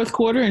in the fourth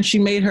quarter and she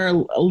made her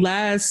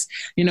last,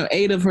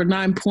 8 of her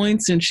 9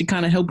 points, and she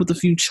kind of helped with a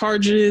few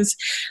charges.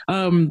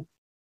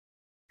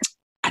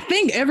 I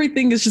think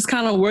everything is just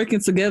kind of working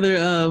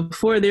together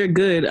for their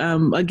good.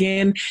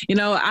 Again,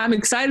 I'm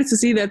excited to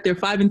see that they're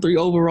 5-3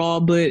 overall,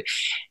 but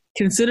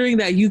considering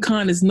that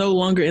UConn is no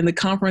longer in the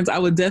conference, I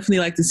would definitely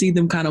like to see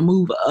them kind of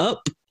move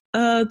up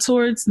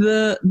towards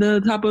the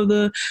top of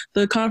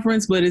the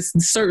conference, but it's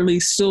certainly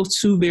still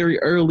too very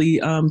early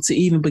to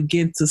even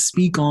begin to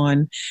speak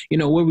on,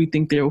 where we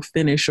think they'll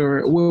finish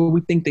or where we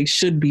think they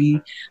should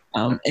be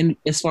in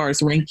as far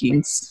as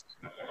rankings.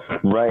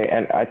 Right,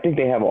 and I think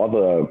they have all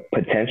the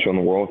potential in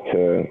the world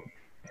to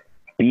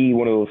be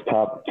one of those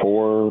top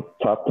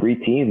 3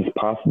 teams,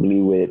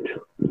 possibly with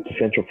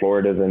Central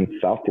Florida's and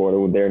South Florida.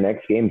 With their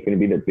next game is going to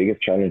be their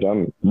biggest challenge.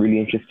 I'm really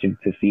interested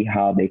to see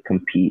how they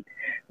compete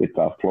with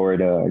South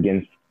Florida.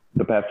 Against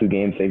the past 2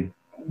 games, they've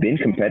been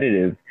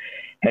competitive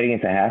heading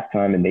into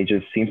halftime, and they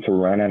just seem to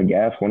run out of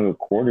gas. One of the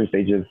quarters,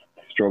 they just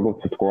struggle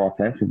to score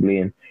offensively.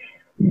 And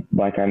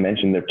like I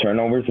mentioned, their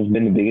turnovers has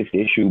been the biggest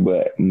issue.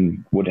 But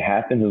what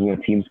happens is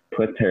when teams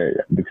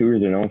the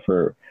Cougars are known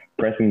for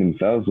pressing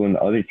themselves. When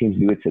the other teams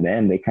do it to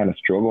them, they kind of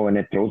struggle, and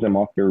it throws them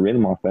off their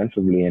rhythm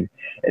offensively. And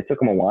it took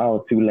them a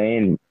while.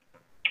 Tulane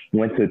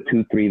went to a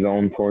 2-3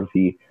 zone towards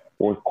the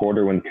fourth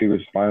quarter when the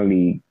Cougars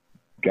finally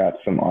got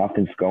some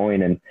offense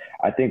going. And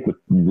I think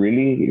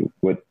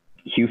what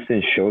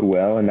Houston showed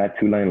well in that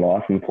Tulane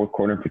loss in the fourth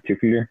quarter in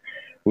particular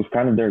was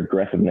kind of their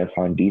aggressiveness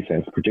on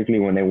defense,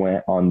 particularly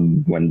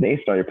when they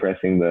started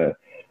pressing the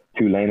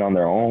Tulane on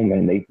their own,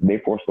 and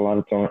they forced a lot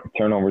of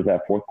turnovers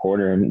that fourth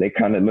quarter, and they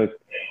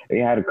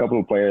had a couple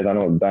of players. I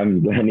know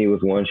Diamond Blaney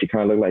was one. She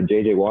kind of looked like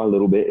J.J. Watt a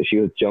little bit. She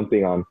was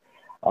jumping on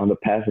the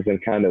passes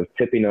and kind of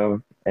tipping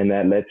them, and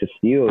that led to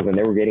steals, and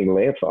they were getting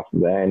layups off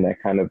of that, and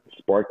that kind of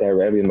sparked that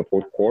revenue in the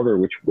fourth quarter,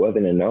 which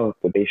wasn't enough,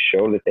 but they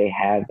showed that they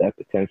had that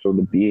potential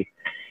to be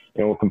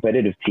a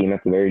competitive team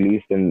at the very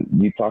least. And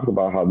you talked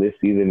about how this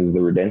season is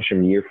the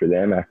redemption year for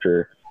them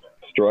after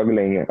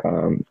struggling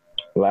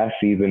last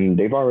season.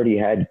 They've already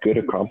had good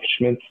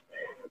accomplishments,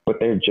 but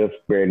they're just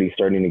barely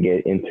starting to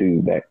get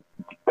into that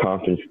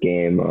conference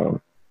game.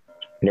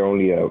 They're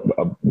only a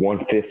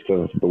 1/5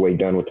 of the way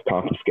done with the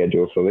conference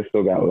schedule, so they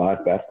still got a lot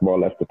of basketball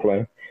left to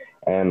play.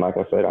 And like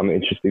I said, I'm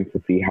interested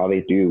to see how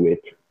they do with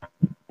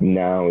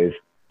now is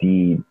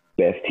the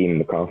best team in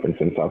the conference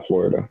in South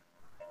Florida.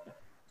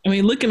 I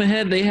mean, looking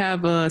ahead, they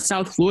have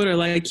South Florida,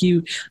 like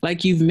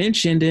you've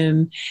mentioned,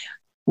 and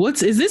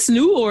is this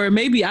new, or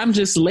maybe I'm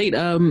just late?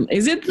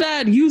 Is it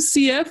that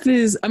USF,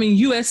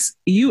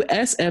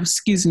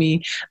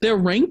 they're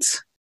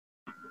ranked?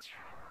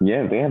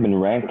 Yeah, they have been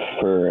ranked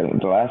for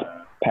the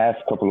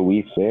past couple of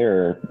weeks.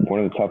 They're one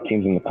of the top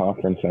teams in the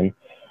conference, and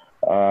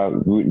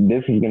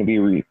this is going to be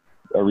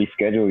a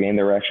rescheduled game.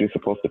 They were actually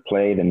supposed to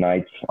play the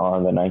Knights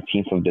on the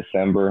 19th of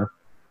December.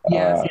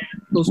 Yes,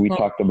 we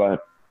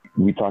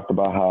talked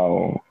about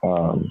how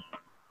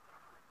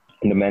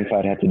the men's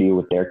side had to deal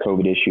with their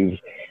COVID issues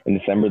in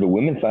December. The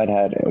women's side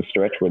had a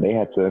stretch where they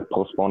had to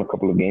postpone a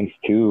couple of games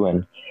too.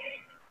 And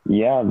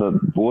yeah, the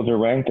Bulls are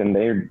ranked, and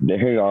they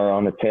are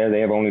on a tear. They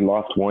have only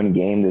lost 1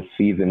 game this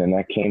season, and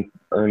that came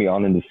early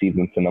on in the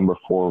season to number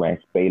 4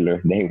 ranked Baylor.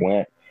 They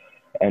went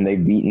and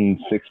they've beaten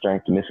 6th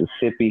ranked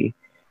Mississippi,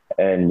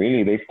 and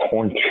really they've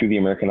torn through the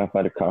American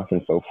Athletic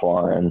Conference so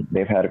far. And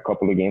they've had a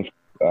couple of games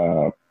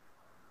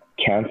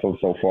canceled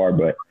so far,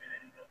 but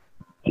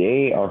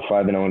they are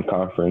 5-0 in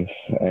conference,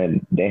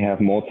 and they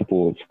have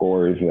multiple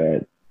scores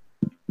that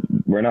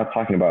we're not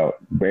talking about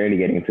barely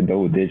getting into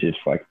double digits.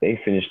 Like, they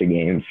finished the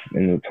games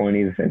in the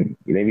 20s, and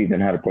they've even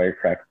had a player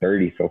crack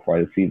 30 so far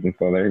this season.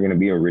 So they're going to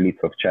be a really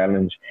tough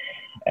challenge.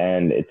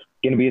 And it's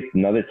going to be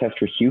another test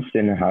for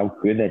Houston, how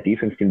good that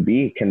defense can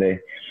be. Can they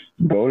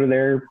go to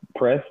their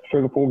press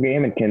for the full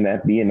game, and can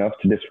that be enough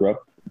to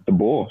disrupt the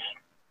Bulls?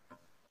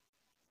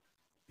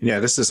 Yeah,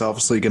 this is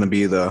obviously going to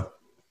be the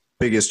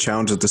biggest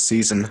challenge of the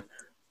season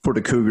for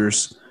the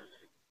Cougars.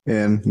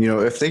 And,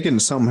 if they can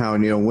somehow,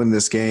 win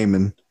this game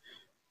and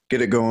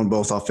get it going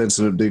both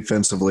offensively and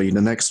defensively,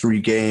 the next 3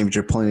 games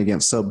you're playing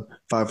against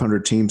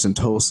sub-500 teams in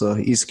Tulsa,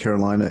 East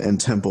Carolina, and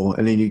Temple.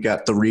 And then you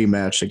got the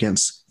rematch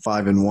against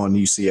 5-1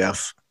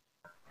 UCF.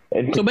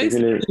 So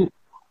basically,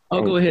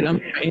 go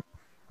ahead.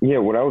 Yeah,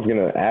 what I was going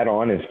to add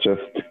on is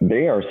just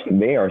they are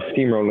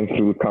steamrolling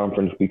through the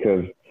conference,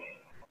 because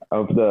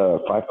of the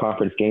 5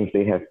 conference games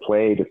they have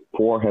played,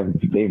 4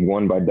 they've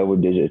won by double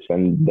digits,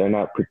 and they're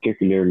not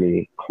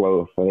particularly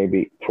close. So they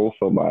beat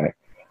Tulsa by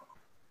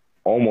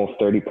almost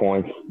 30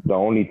 points. The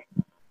only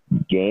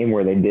game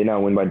where they did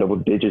not win by double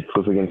digits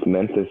was against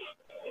Memphis,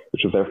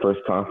 which was their first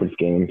conference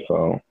game.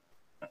 So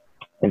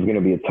it's going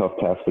to be a tough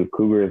task for the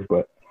Cougars,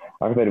 but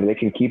like I said, if they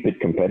can keep it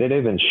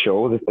competitive and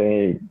show that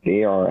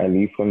they are at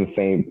least on the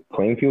same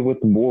playing field with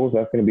the Bulls,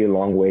 that's going to be a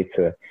long way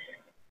to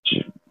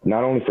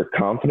not only for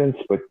confidence,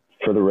 but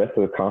for the rest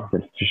of the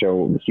conference, to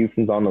show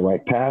Houston's on the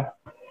right path.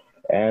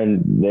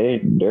 And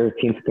they're a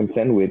team to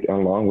contend with,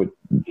 along with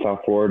South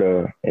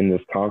Florida in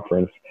this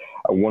conference.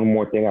 One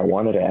more thing I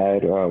wanted to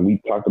add,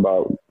 we talked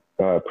about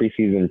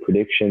preseason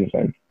predictions,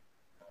 and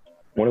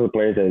one of the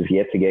players that has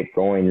yet to get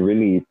going,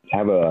 really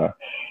have a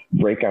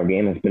breakout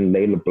game, has been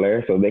Layla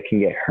Blair. So they can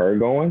get her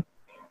going.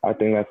 I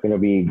think that's going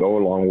to go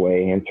a long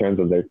way in terms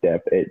of their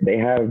depth. They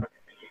have,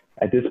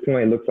 at this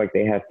point, it looks like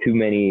they have too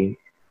many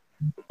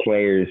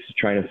players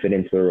trying to fit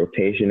into the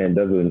rotation, and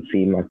it doesn't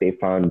seem like they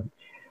found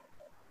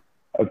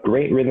a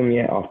great rhythm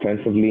yet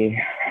offensively,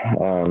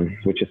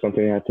 which is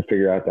something they have to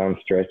figure out down the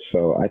stretch.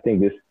 So I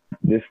think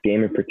this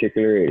game in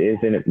particular, it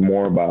isn't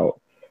more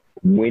about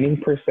winning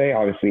per se.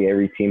 Obviously,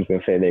 every team's going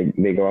to say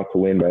they go out to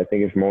win, but I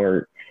think it's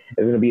going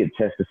to be a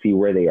test to see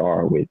where they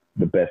are with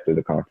the best of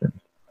the conference.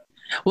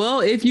 Well,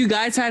 if you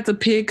guys had to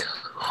pick,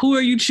 who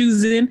are you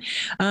choosing,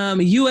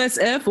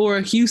 USF or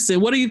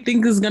Houston? What do you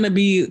think is going to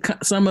be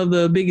some of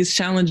the biggest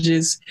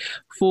challenges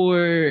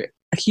for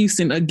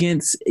Houston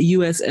against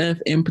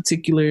USF in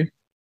particular?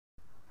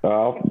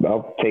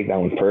 I'll take that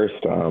one first.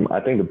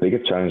 I think the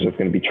biggest challenge is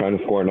going to be trying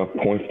to score enough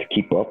points to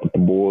keep up with the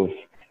Bulls.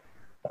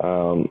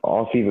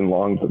 All season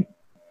long,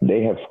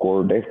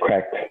 they've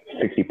cracked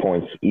 60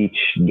 points each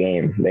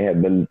game. They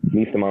had the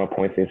least amount of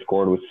points they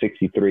scored was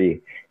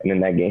 63, and in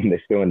that game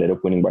they still ended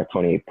up winning by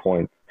 28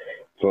 points.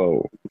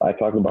 So I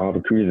talked about how the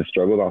Cougars have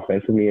struggled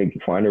offensively to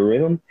find a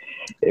rhythm.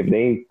 If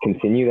they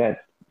continue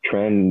that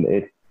trend,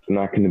 it's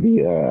not going to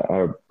be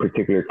a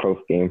particular close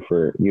game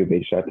for U of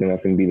H. I think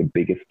that's going to be the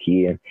biggest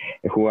key. And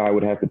who I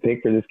would have to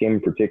pick for this game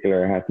in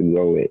particular, I have to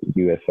go with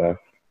USF.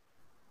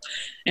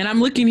 And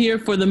I'm looking here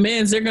for the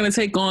men's. They're going to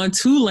take on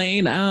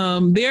Tulane.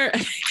 They're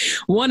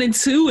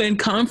 1-2 in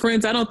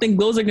conference. I don't think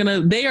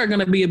they are going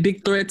to be a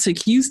big threat to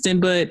Houston,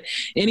 but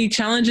any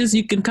challenges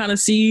you can kind of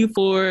see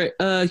for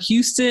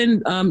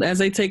Houston as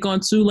they take on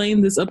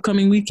Tulane this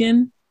upcoming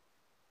weekend?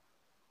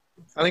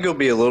 I think it'll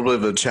be a little bit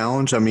of a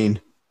challenge. I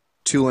mean,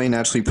 Tulane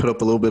actually put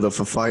up a little bit of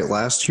a fight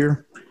last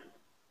year.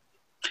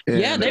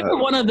 And, they were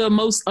one of the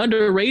most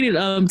underrated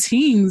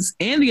teams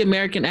in the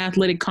American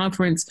Athletic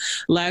Conference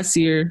last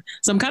year.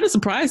 So I'm kind of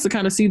surprised to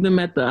kind of see them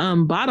at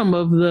the bottom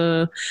of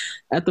the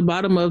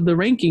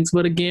rankings.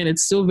 But again,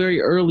 it's still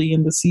very early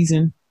in the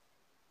season.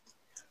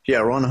 Yeah,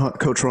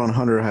 Coach Ron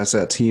Hunter has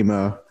that team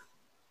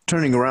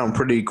turning around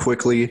pretty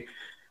quickly.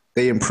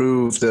 They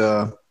improved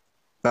about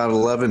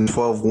 11,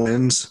 12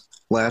 wins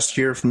last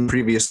year from the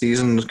previous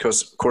season.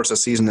 Because, of course, the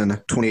season in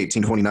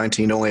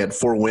 2018-2019 only had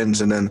 4 wins,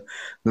 and then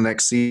the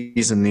next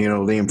season,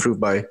 they improved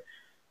by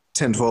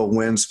 10, 12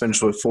 wins,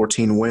 finished with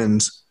 14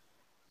 wins.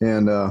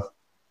 And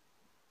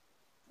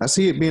I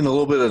see it being a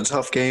little bit of a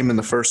tough game in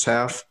the first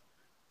half.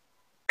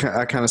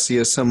 I kind of see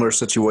a similar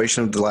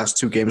situation of the last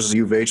 2 games as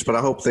U of H, but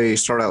I hope they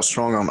start out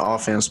strong on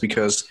offense,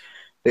 because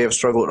they have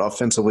struggled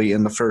offensively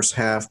in the first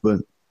half, but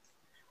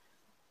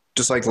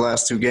just like the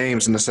last 2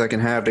 games, in the second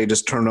half, they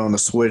just turned on the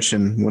switch,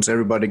 and once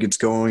everybody gets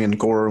going and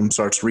Gorham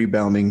starts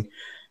rebounding,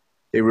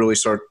 they really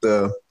start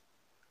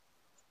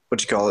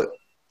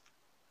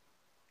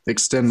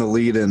extend the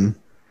lead and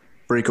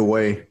break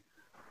away.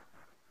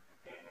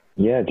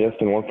 Yeah,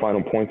 Justin, one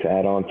final point to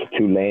add on to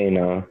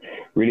Tulane.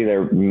 Really,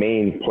 their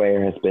main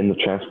player has been the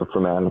transfer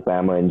from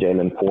Alabama, and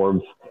Jalen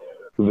Forbes,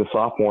 who's a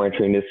sophomore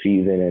entering this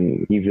season,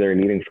 and he's their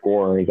leading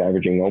scorer. He's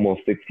averaging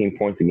almost 16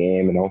 points a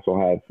game and also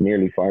has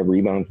nearly 5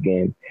 rebounds a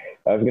game.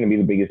 That's going to be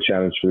the biggest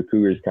challenge for the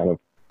Cougars, kind of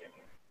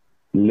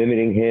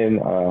limiting him.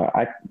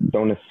 I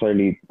don't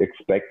necessarily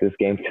expect this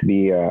game to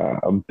be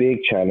a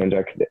big challenge.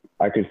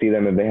 I could see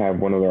them if they have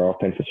one of their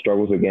offensive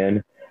struggles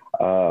again.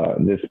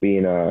 this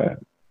being a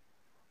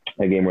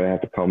game where they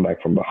have to come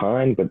back from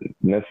behind, but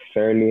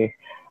necessarily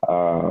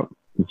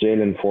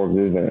Jalen Forbes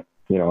isn't,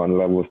 on the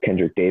level of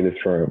Kendrick Davis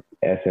from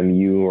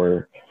SMU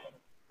or,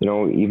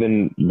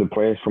 even the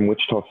players from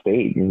Wichita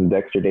State,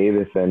 Dexter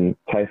Davis and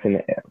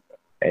Tyson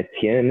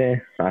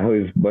Etienne. I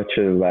always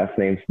butcher the last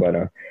names, but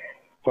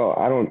so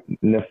I don't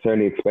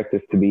necessarily expect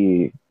this to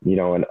be,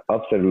 an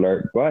upset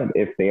alert. But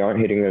if they aren't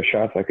hitting their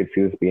shots, I could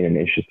see this being an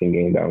interesting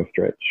game down the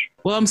stretch.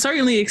 Well, I'm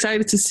certainly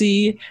excited to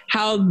see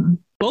how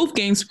both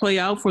games play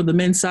out for the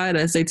men's side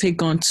as they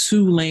take on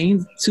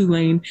Tulane.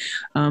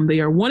 They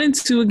are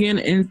 1-2 again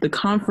in the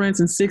conference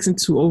and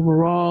 6-2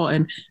 overall.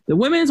 And the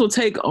women's will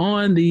take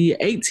on the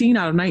 18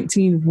 out of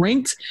 19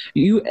 ranked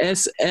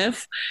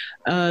USF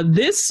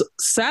this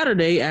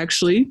Saturday,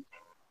 actually.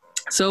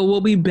 So we'll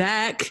be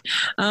back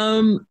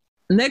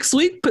next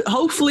week, but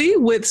hopefully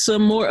with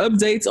some more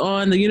updates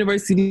on the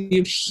University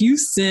of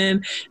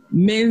Houston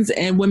men's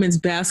and women's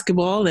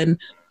basketball. And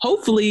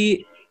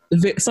hopefully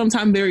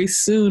sometime very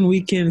soon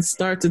we can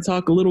start to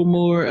talk a little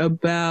more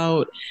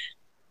about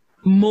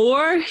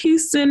more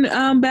Houston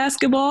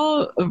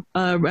basketball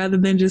rather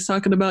than just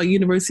talking about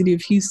University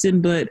of Houston.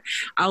 But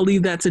I'll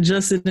leave that to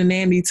Justin and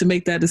Andy to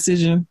make that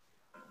decision.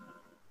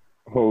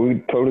 Well,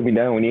 we'd totally be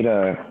down. We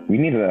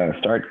need to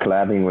start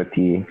collabing with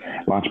the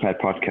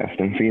Launchpad podcast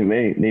and see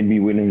they'd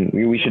be willing.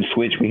 We should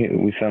switch.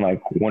 We send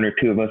like one or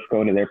two of us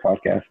go to their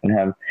podcast and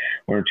have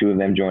one or two of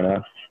them join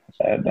us.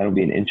 That'll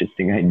be an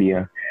interesting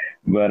idea.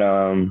 But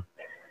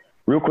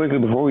real quickly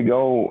before we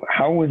go,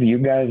 how was you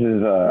guys'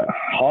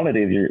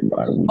 holidays?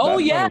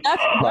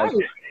 That's right.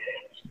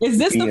 Is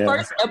this the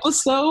first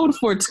episode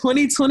for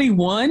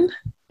 2021?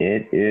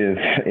 It is.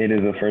 It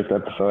is the first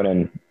episode,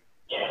 and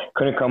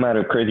couldn't come at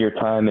a crazier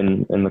time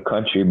in the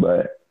country,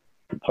 but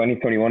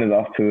 2021 is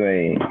off to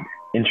a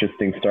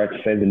interesting start, to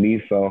say the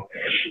least. So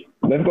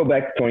let's go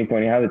back to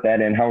 2020. How did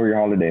that end? How were your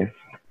holidays?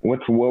 What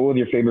was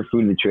your favorite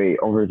food that you ate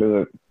over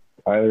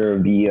either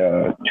of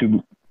the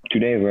two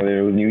days, whether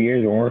it was New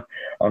Year's or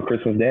on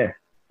Christmas Day?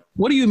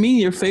 What do you mean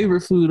your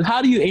favorite food?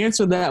 How do you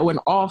answer that when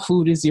all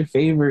food is your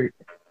favorite?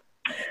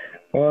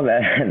 Well,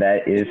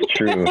 that is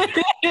true.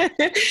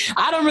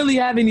 I don't really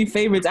have any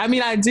favorites. I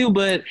mean, I do,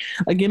 but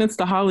again, it's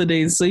the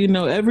holidays. So,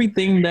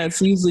 everything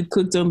that's usually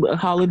cooked on the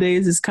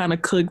holidays is kind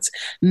of cooked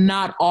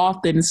not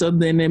often. So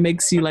then it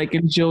makes you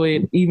enjoy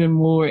it even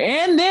more.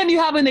 And then you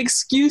have an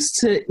excuse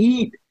to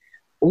eat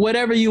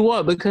whatever you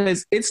want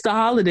because it's the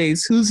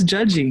holidays. Who's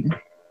judging?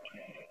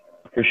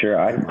 For sure.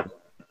 I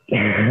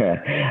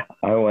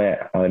went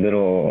a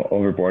little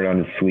overboard on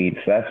the sweets.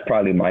 That's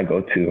probably my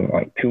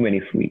go-to, too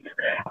many sweets.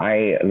 I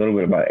ate a little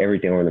bit about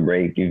everything over the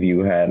break. If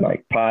you had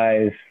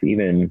pies,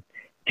 even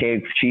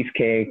cakes,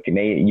 cheesecake,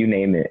 you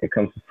name it. It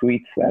comes to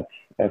sweets.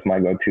 That's my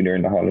go-to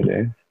during the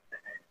holidays.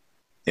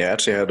 Yeah, I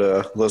actually had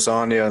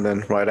lasagna, and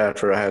then right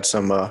after I had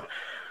some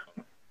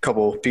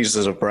couple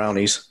pieces of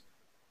brownies.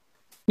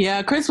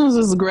 Yeah, Christmas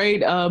was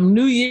great.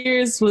 New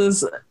Year's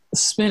was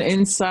spent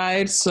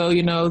inside, so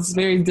it's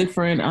very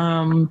different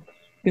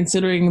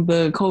considering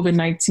the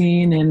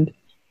COVID-19 and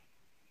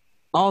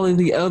all of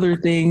the other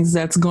things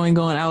that's going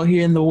on out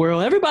here in the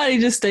world. Everybody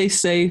just stay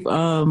safe.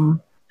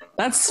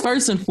 That's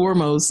first and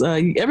foremost.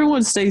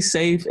 Everyone stay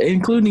safe,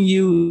 including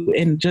you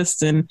and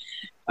Justin,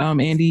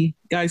 Andy.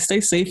 Guys,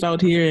 stay safe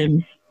out here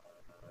and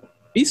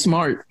be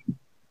smart.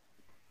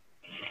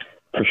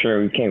 For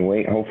sure, we can't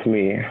wait.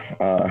 Hopefully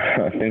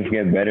things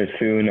get better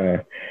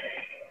soon.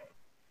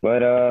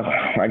 But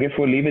I guess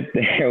we'll leave it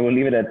there. We'll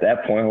leave it at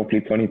that point.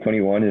 Hopefully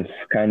 2021 is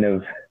kind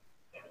of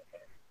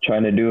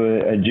trying to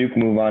do a juke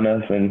move on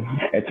us and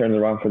it turns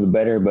around for the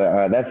better.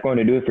 But that's going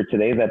to do it for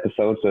today's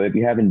episode. So if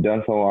you haven't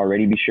done so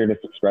already, be sure to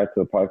subscribe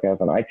to the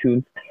podcast on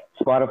iTunes,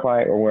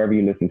 Spotify, or wherever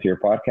you listen to your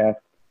podcast.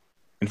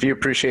 If you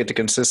appreciate the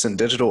consistent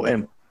digital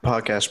and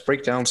podcast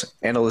breakdowns,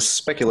 analysts,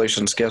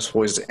 speculations, guest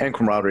voices, and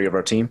camaraderie of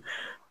our team,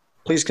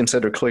 please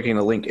consider clicking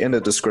the link in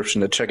the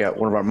description to check out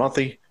one of our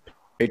monthly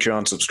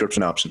Patreon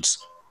subscription options.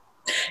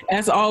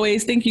 As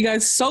always, thank you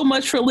guys so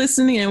much for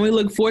listening, and we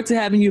look forward to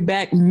having you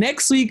back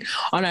next week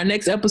on our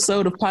next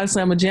episode of Pod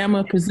Slamma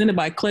Jamma, presented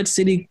by Clutch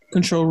City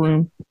Control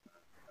Room.